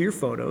going through your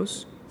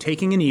photos,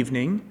 taking an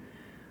evening,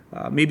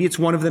 maybe it's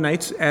one of the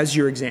nights as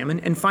your examine,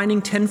 and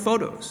finding 10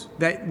 photos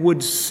that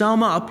would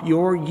sum up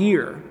your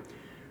year?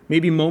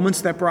 Maybe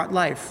moments that brought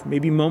life,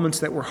 maybe moments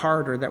that were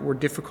hard or that were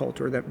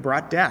difficult or that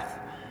brought death.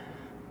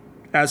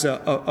 As a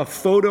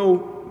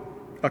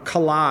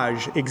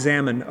collage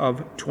examine of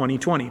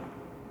 2020.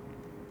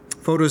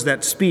 Photos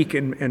that speak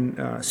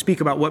and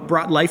speak about what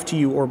brought life to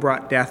you or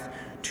brought death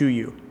to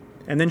you.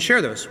 And then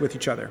share those with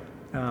each other.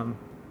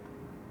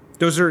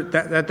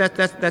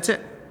 That's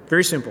it.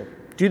 Very simple.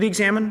 Do the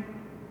examine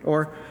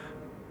or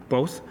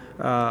both.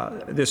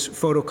 This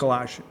photo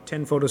collage,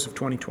 10 photos of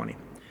 2020.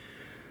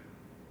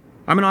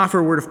 I'm going to offer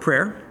a word of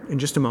prayer in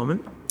just a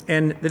moment.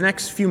 And the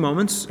next few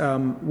moments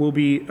will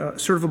be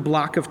sort of a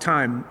block of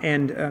time.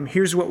 And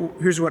here's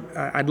what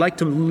I'd like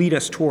to lead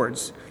us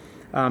towards.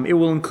 It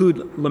will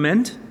include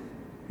lament,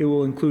 it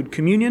will include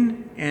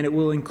communion, and it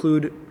will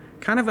include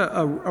kind of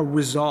a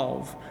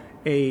resolve,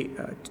 a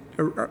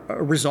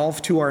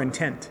resolve to our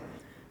intent,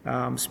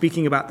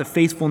 speaking about the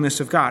faithfulness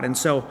of God. And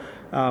so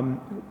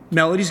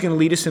Melody's going to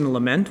lead us in a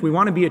lament. We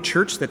want to be a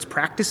church that's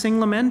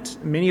practicing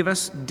lament. Many of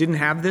us didn't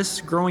have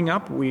this growing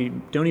up. We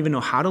don't even know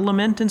how to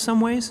lament in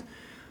some ways.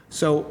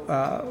 So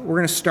we're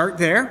going to start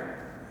there.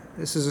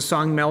 This is a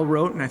song Mel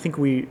wrote, and I think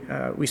we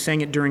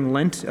sang it during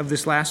Lent of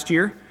this last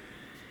year.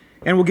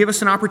 And will give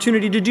us an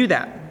opportunity to do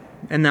that.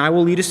 And I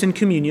will lead us in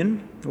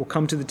communion. We'll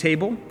come to the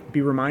table,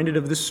 be reminded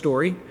of this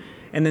story,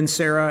 and then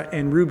Sarah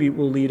and Ruby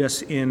will lead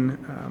us in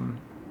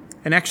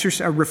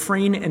a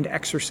refrain and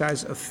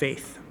exercise of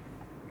faith.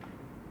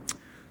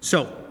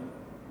 So,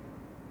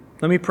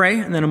 let me pray,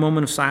 and then a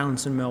moment of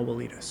silence, and Mel will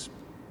lead us.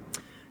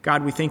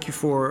 God, we thank you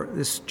for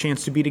this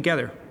chance to be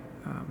together.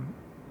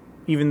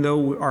 Even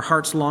though our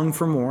hearts long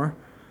for more,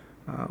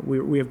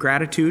 we have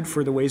gratitude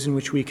for the ways in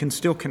which we can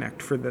still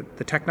connect, for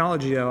the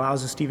technology that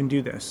allows us to even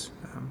do this,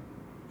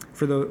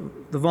 for the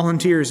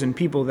volunteers and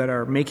people that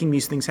are making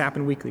these things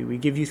happen weekly. We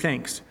give you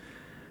thanks.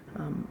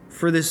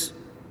 For this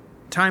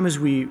time as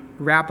we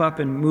wrap up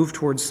and move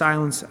towards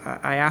silence,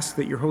 I ask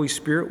that your Holy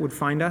Spirit would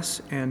find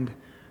us and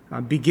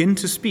begin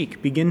to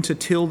speak, begin to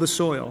till the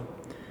soil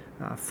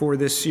for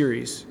this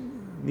series,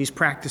 these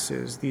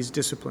practices, these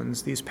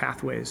disciplines, these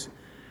pathways,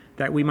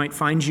 that we might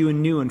find you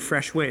in new and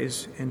fresh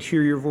ways and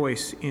hear your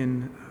voice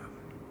in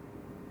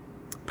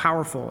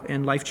powerful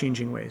and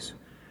life-changing ways.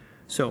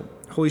 So,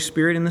 Holy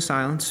Spirit, in the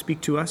silence,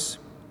 speak to us.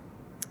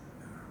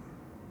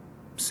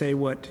 Say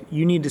what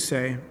you need to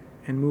say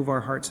and move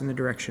our hearts in the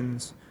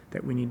directions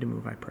that we need to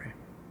move, I pray.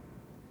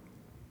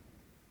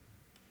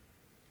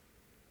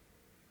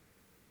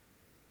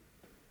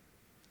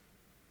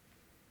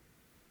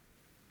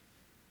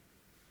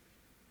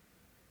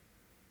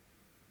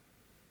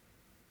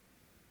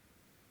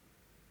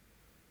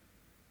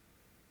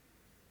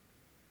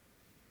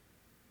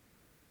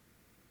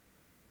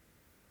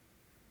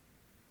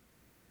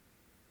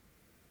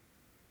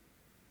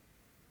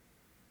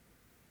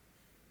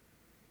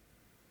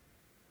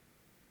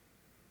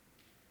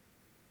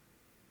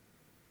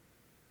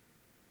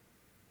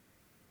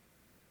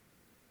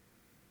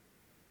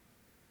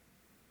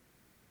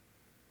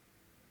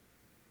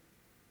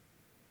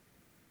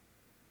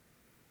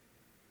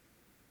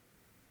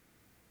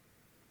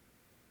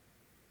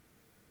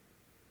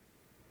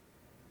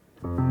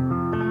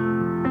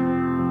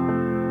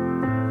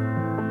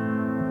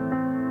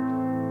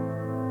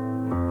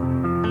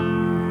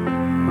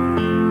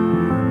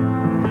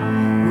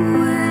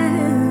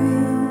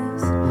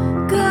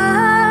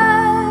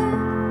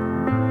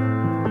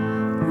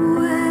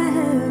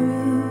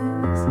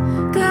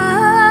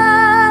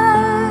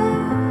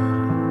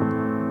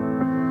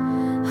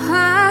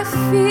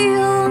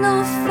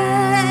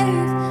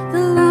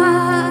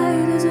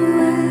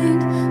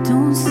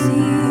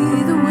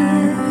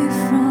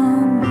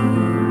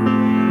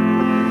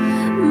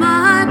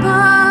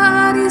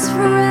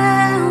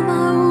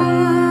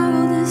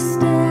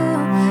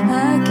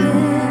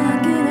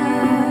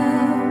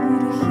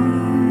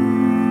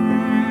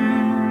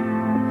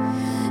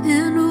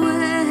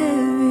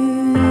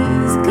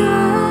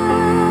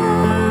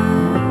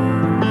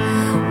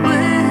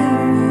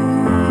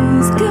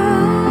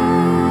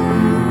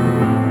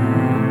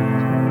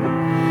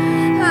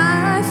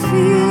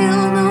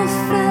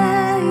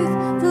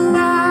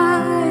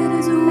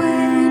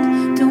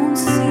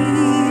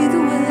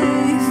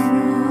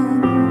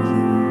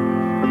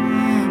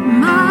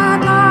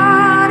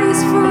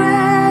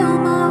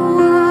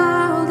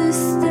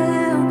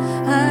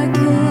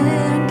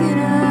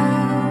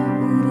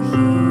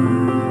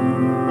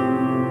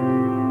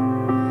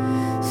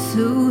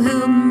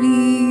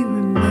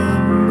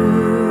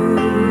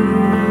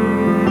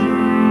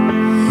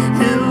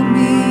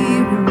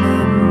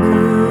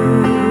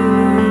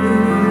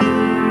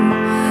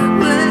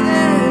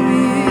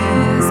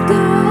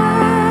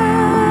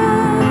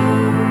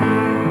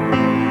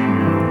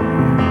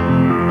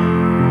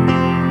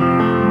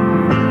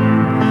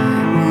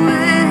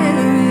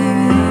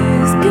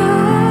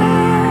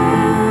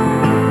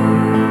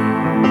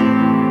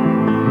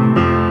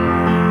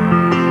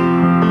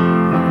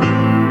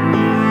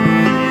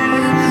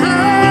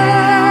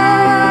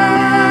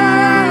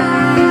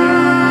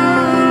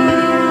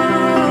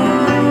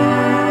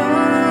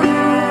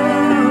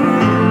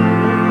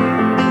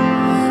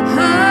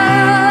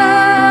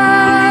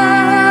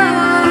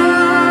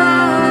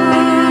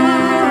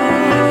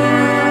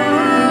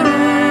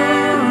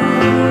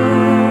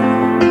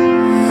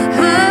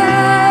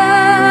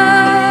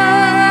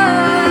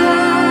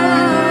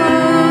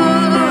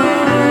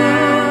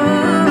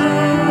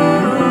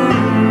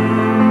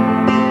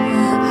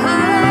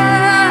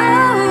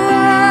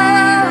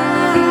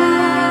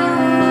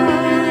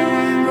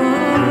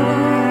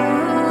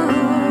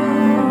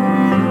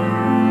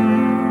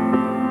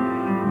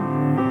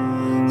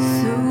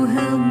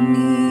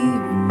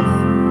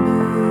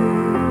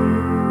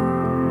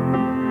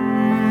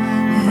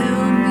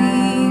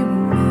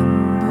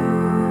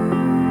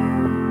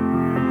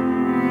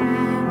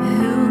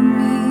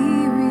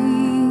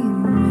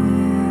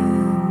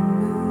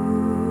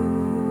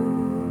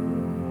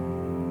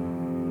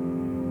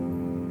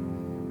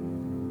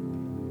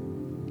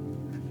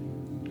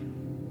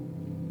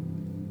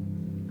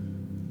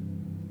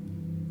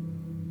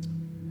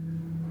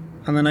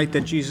 On the night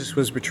that Jesus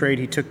was betrayed,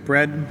 he took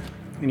bread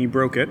and he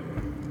broke it.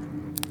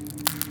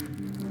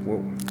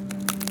 Whoa.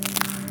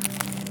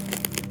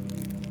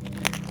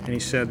 And he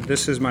said,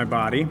 "This is my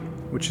body,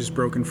 which is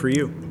broken for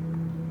you.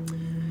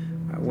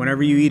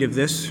 Whenever you eat of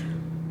this,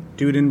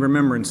 do it in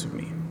remembrance of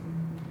me.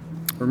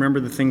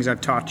 Remember the things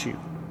I've taught you,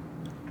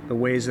 the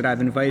ways that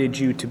I've invited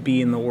you to be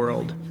in the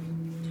world."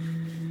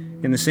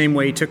 In the same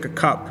way, he took a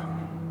cup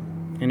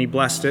and he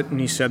blessed it and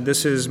he said,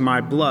 "This is my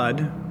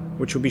blood,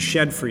 which will be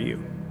shed for you.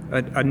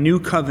 A new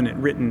covenant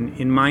written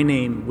in my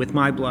name with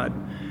my blood.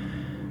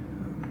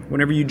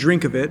 Whenever you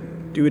drink of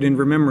it, do it in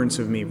remembrance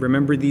of me.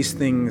 Remember these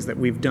things that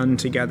we've done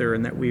together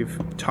and that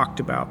we've talked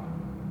about."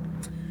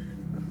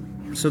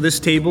 So this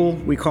table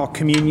we call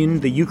communion,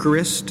 the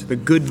Eucharist, the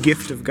good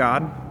gift of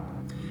God.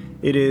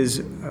 It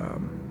is,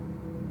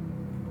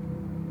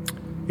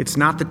 it's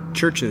not the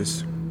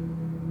church's.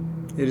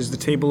 It is the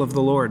table of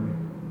the Lord.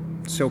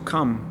 So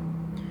come,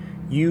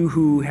 you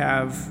who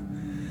have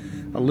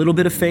a little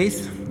bit of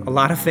faith, a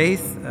lot of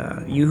faith,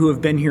 you who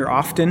have been here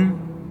often,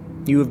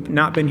 you have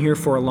not been here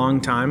for a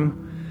long time,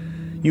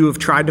 you have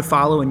tried to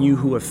follow, and you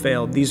who have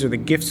failed. These are the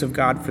gifts of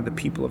God for the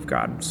people of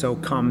God. So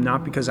come,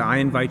 not because I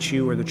invite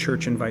you or the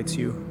church invites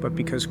you, but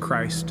because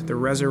Christ, the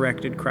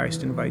resurrected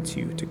Christ, invites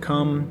you to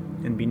come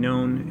and be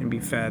known and be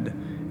fed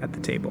at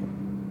the table.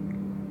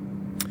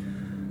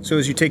 So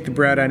as you take the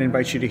bread, I'd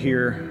invite you to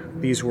hear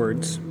these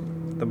words: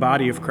 "The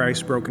body of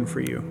Christ broken for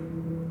you.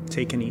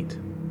 Take and eat."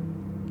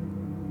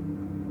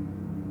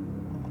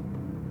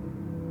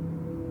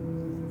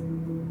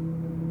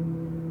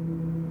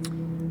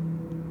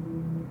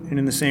 And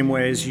in the same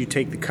way, as you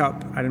take the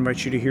cup, I'd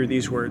invite you to hear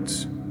these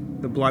words: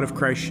 "The blood of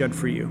Christ shed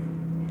for you.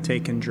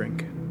 Take and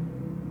drink."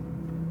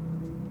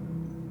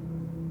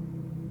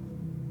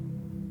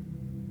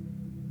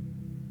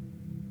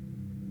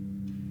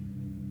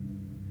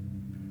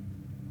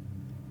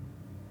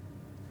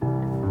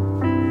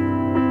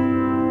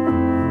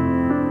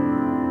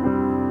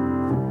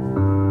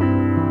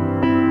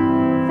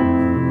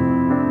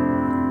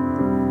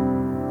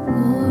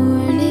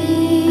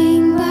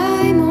 Morning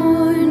by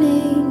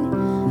morning,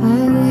 I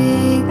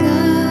wake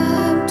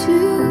up to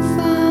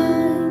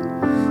find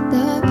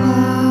the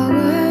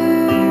power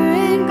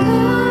and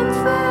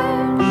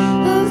comfort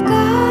of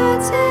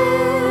God's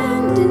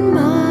hand in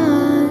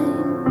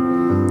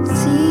mine.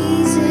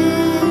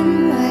 Season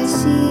by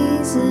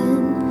season,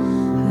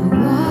 I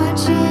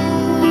watch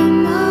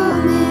Him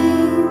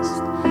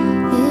amazed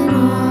in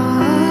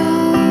all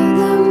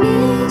the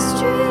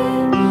mystery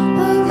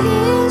of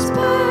His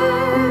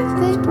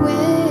perfect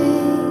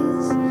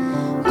ways.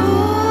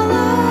 All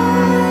I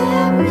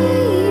have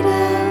need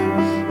of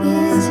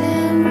is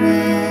and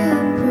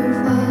will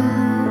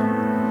provide.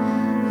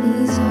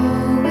 He's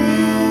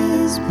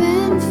always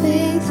been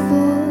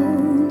faithful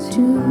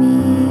to me.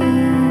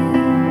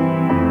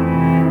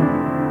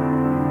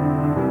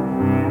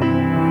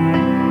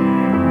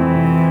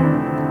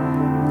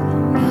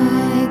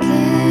 I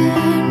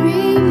can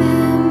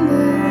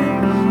remember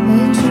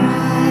a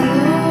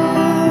trial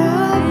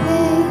or a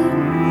pain.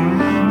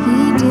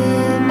 He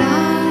did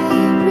not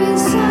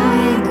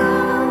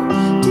recycle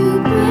to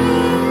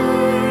bring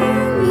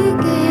me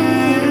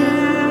gain.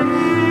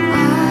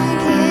 I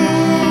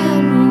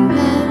can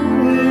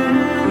remember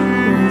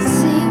a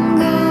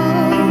single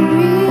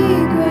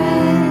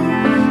regret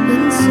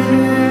in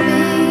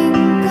serving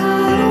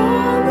God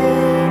only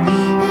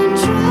and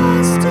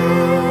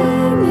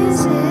trusting His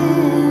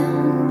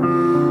hand.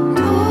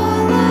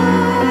 All I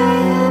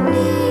have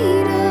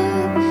need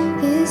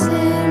of His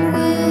hand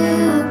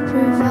will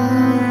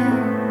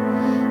provide.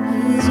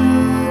 He's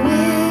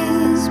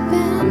always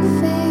been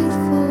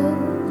faithful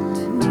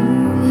to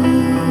me.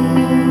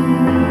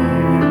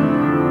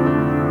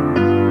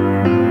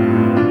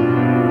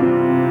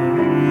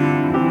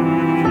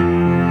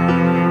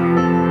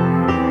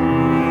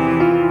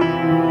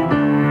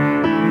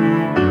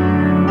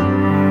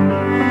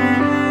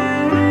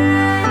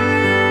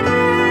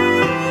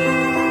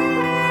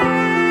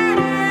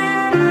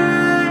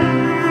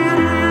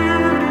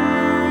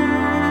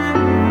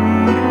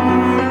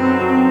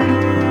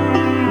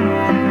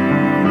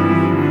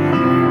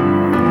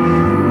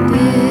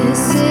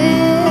 This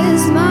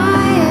is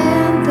my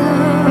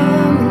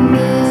anthem,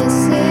 this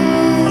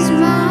is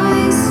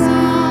my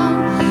song,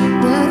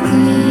 the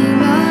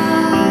theme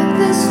of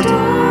the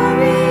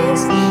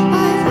stories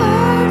I've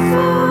heard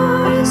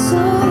for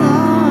so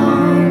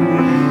long.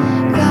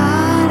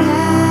 God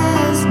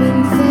has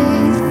been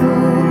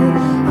faithful,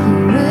 He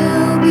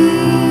will be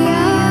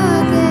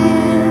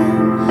again.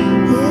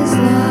 His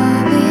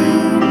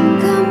loving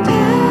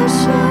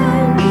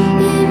compassion,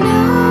 He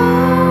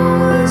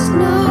knows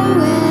no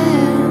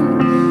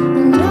end.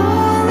 And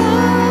all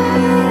I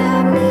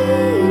have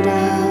need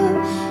of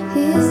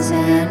His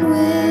hand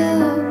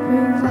will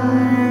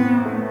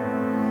provide.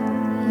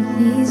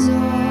 He's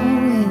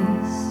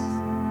always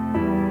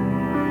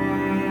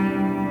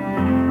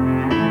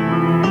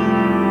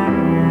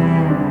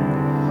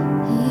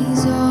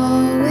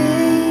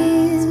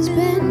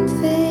been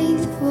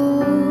faithful.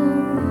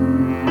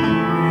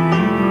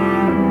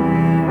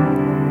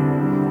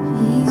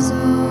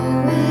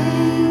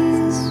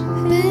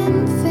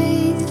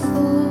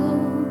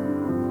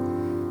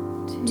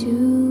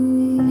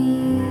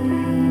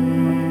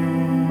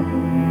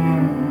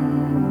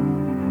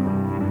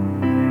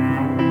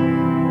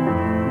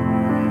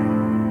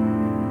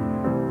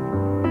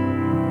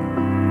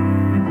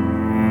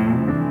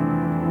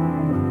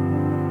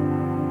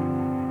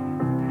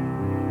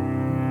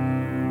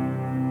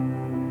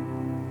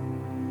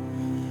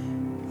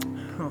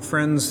 Well,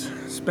 friends,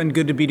 it's been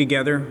good to be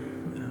together.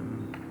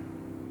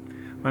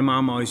 My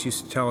mom always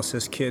used to tell us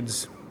as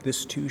kids,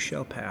 this too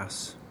shall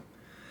pass.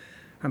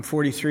 I'm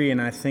 43,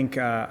 and I think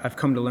I've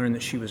come to learn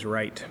that she was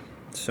right.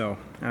 So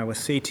I will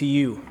say to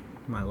you,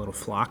 my little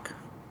flock,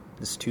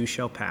 this too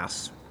shall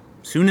pass.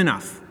 Soon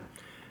enough,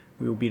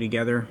 we will be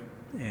together,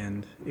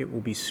 and it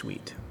will be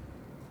sweet.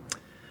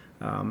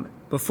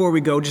 Before we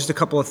go, just a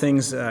couple of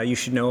things you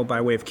should know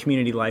by way of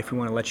community life. We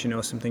want to let you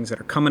know some things that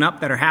are coming up,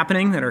 that are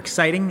happening, that are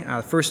exciting.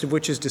 First of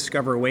which is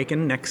Discover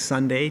Awaken next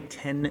Sunday,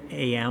 10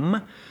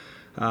 a.m.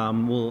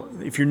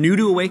 If you're new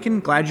to Awaken,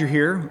 glad you're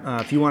here.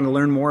 If you want to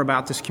learn more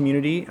about this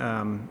community,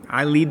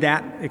 I lead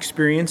that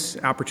experience,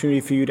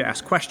 opportunity for you to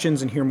ask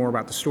questions and hear more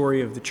about the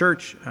story of the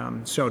church.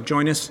 So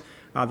join us.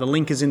 The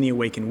link is in the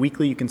Awaken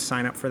Weekly. You can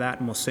sign up for that,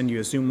 and we'll send you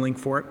a Zoom link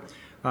for it.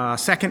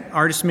 Second,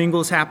 Artist Mingle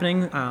is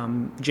happening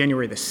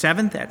January the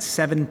 7th at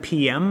 7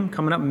 p.m.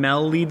 Coming up,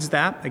 Mel leads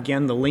that.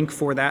 Again, the link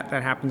for that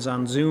happens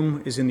on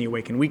Zoom is in the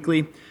Awaken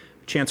Weekly.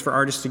 Chance for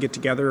artists to get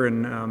together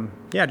and,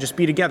 just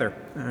be together,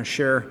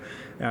 share,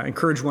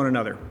 encourage one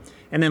another.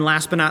 And then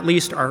last but not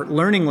least, our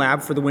Learning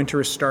Lab for the winter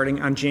is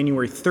starting on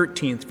January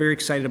 13th. Very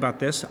excited about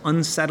this.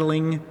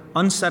 Unsettling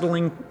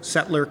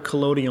Settler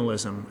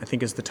Colonialism, I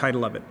think is the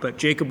title of it. But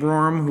Jacob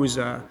Roram, who's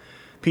a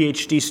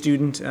PhD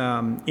student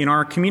in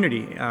our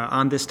community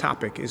on this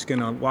topic, is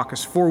going to walk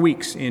us 4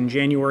 weeks in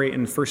January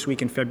and the first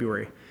week in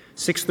February,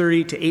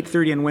 6:30 to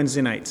 8:30 on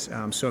Wednesday nights.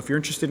 So if you're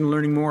interested in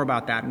learning more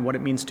about that and what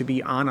it means to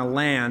be on a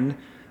land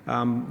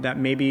that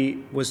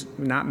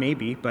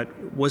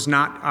was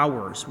not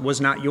ours, was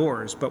not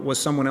yours, but was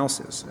someone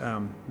else's.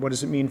 What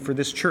does it mean for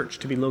this church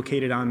to be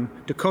located on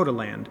Dakota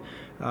land?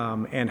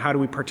 And how do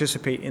we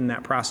participate in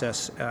that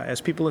process as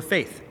people of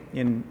faith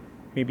in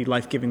maybe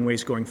life-giving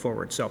ways going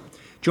forward? So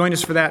join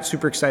us for that.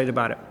 Super excited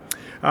about it.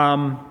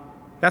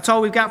 That's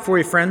all we've got for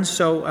you, friends.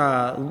 So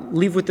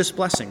leave with this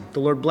blessing. The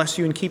Lord bless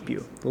you and keep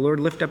you. The Lord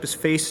lift up his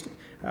face.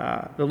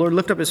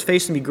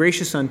 And be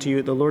gracious unto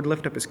you. The Lord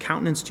lift up his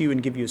countenance to you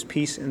and give you his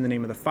peace, in the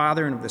name of the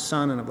Father and of the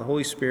Son and of the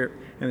Holy Spirit.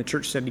 And the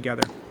church said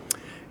together,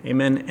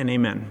 amen and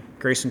amen.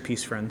 Grace and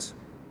peace, friends.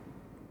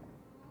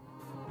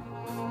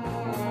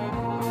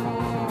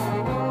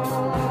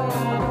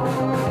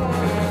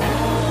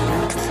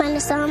 Find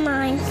us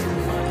online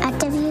at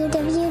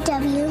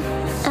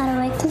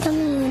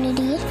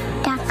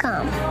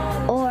www.awakencommunity.com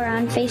or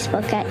on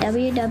Facebook at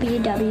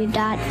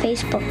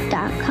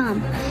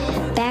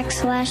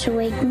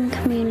www.facebook.com/Awaken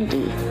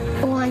Community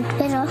or on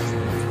Twitter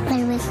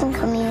at Awaken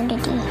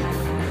Community.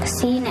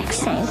 See you next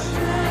time.